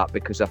stuff like that,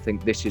 because I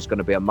think this is going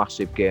to be a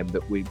massive game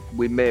that we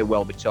may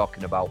well be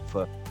talking about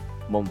for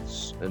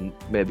months and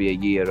maybe a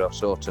year or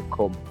so to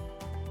come.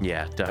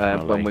 Yeah,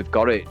 definitely. When we've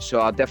got it.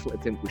 So I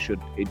definitely think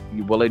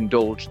you will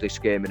indulge this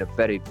game in a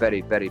very,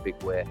 very, very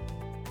big way.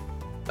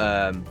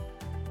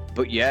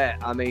 But yeah,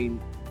 I mean,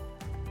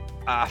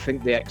 I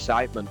think the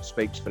excitement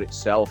speaks for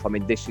itself. I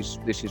mean, this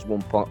is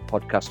one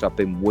podcast I've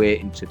been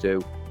waiting to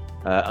do.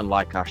 And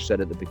like Ash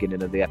said at the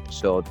beginning of the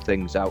episode,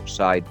 things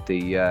outside of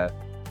the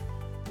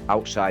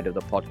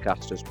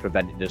podcast has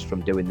prevented us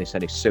from doing this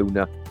any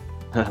sooner.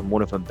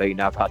 One of them being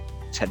I've had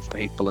 10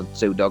 people and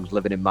 2 dogs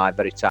living in my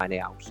very tiny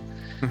house.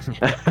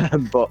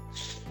 But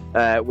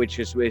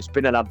it's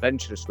been an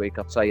adventurous week,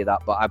 I'll tell you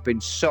that. But I've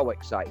been so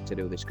excited to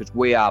do this because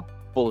we are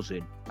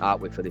buzzing,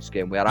 aren't we, for this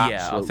game? We are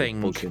absolutely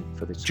buzzing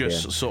for this game.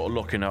 Just sort of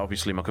looking at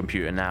obviously my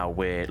computer now,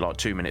 we're like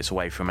 2 minutes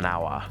away from an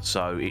hour.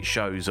 So it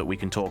shows that we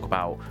can talk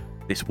about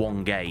this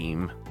one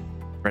game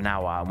for an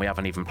hour and we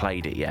haven't even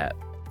played it yet.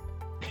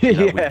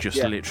 We've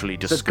just literally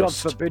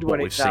discussed what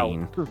we've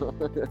seen. We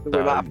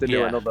might have to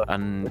do another.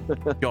 And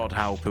God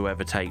help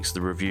whoever takes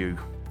the review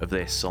of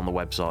this on the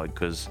website,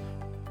 because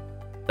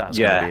that's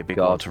going to be a big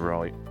one to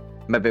write.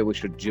 Maybe we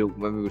should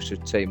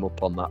team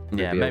up on that.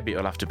 Yeah, review. Maybe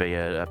it'll have to be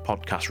a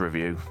podcast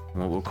review.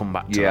 We'll come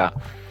back to that.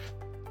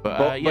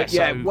 But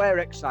we're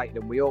excited,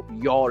 and we hope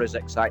you're as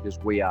excited as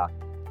we are.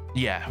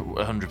 Yeah,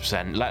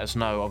 100%. Let us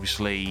know,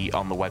 obviously,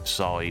 on the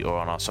website or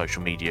on our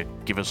social media.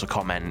 Give us a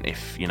comment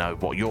if,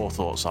 what your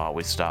thoughts are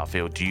with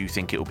Starfield. Do you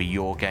think it'll be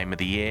your game of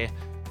the year?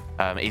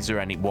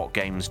 What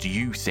games do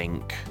you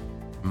think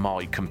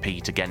might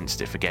compete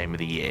against it for game of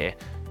the year?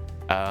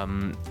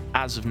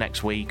 As of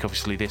next week,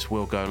 obviously, this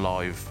will go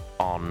live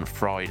on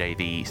Friday,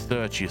 the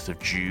 30th of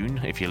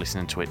June, if you're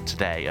listening to it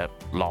today,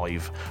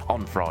 live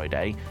on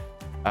Friday.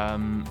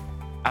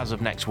 As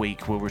of next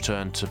week, we'll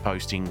return to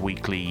posting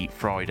weekly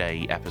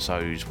Friday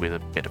episodes with a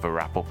bit of a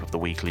wrap-up of the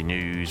weekly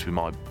news. We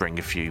might bring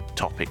a few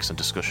topics and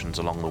discussions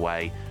along the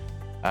way.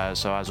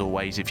 So as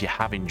always, if you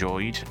have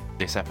enjoyed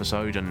this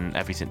episode and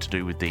everything to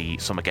do with the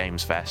Summer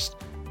Games Fest,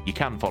 you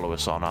can follow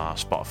us on our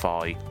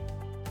Spotify,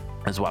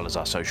 as well as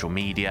our social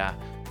media,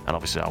 and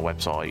obviously our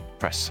website,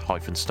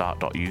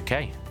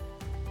 press-start.uk.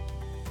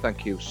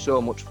 Thank you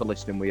so much for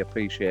listening. We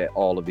appreciate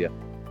all of you.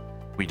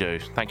 We do.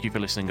 Thank you for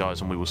listening,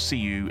 guys, and we will see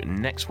you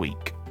next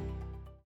week.